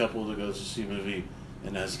old couple that goes to see a movie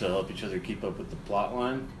and has to help each other keep up with the plot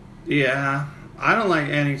line? Yeah. I don't like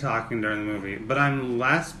any talking during the movie, but I'm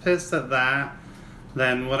less pissed at that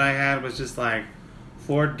than what I had was just like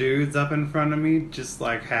 4 dudes up in front of me just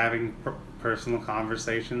like having personal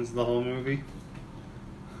conversations the whole movie.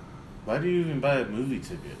 Why do you even buy a movie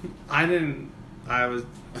ticket?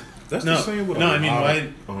 That's the same with no. a I mean, lot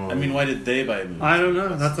why? of, Why did they buy a movie? I don't know.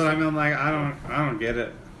 ticket? That's what I mean. Like, I don't get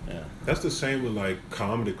it. Yeah. That's the same with like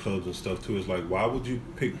comedy clubs and stuff too. It's like, why would you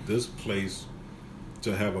pick this place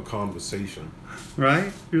to have a conversation?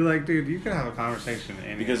 Right? You're like, dude, you can have a conversation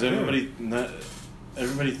anywhere. Because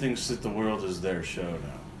everybody thinks that the world is their show now.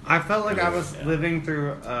 I felt like I was Yeah. living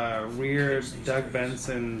through a weird Doug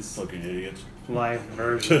Benson's Fucking idiots. life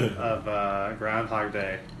version of Groundhog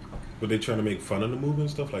Day. Were they trying to make fun of the movie and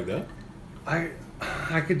stuff like that?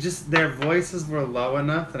 I could just, their voices were low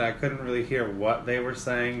enough that I couldn't really hear what they were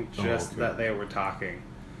saying, just okay. that they were talking.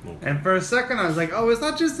 Okay. And for a second I was like, oh, is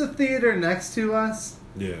that just the theater next to us?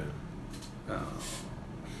 Yeah. Oh.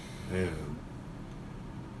 Yeah.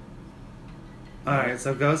 Alright,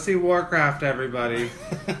 so go see Warcraft, everybody.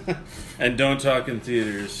 And don't talk in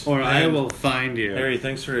theaters. Or I And will find you. Harry,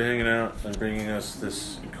 thanks for hanging out and bringing us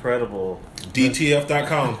this incredible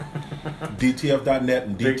DTF.com. DTF.net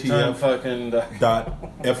and big time fucking.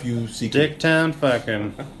 DTF.FUCK. Dicktown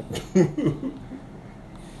fucking.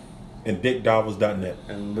 And DickDavos.net.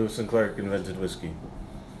 And Lewis and Clark invented whiskey.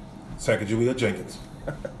 Sacagawea Jenkins.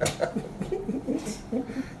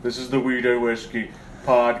 This is the Weirdo Whiskey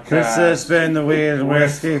Podcast. This has been the Weird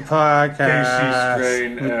Whiskey Podcast Casey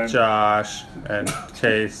Strain with and- Josh and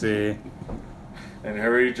Casey. And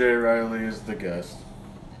Harry J. Riley is the guest.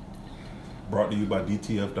 Brought to you by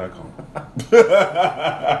DTF.com.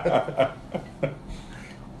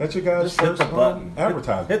 That's your guys' Just hit first the button.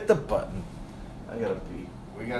 advertisement. Hit the button. I gotta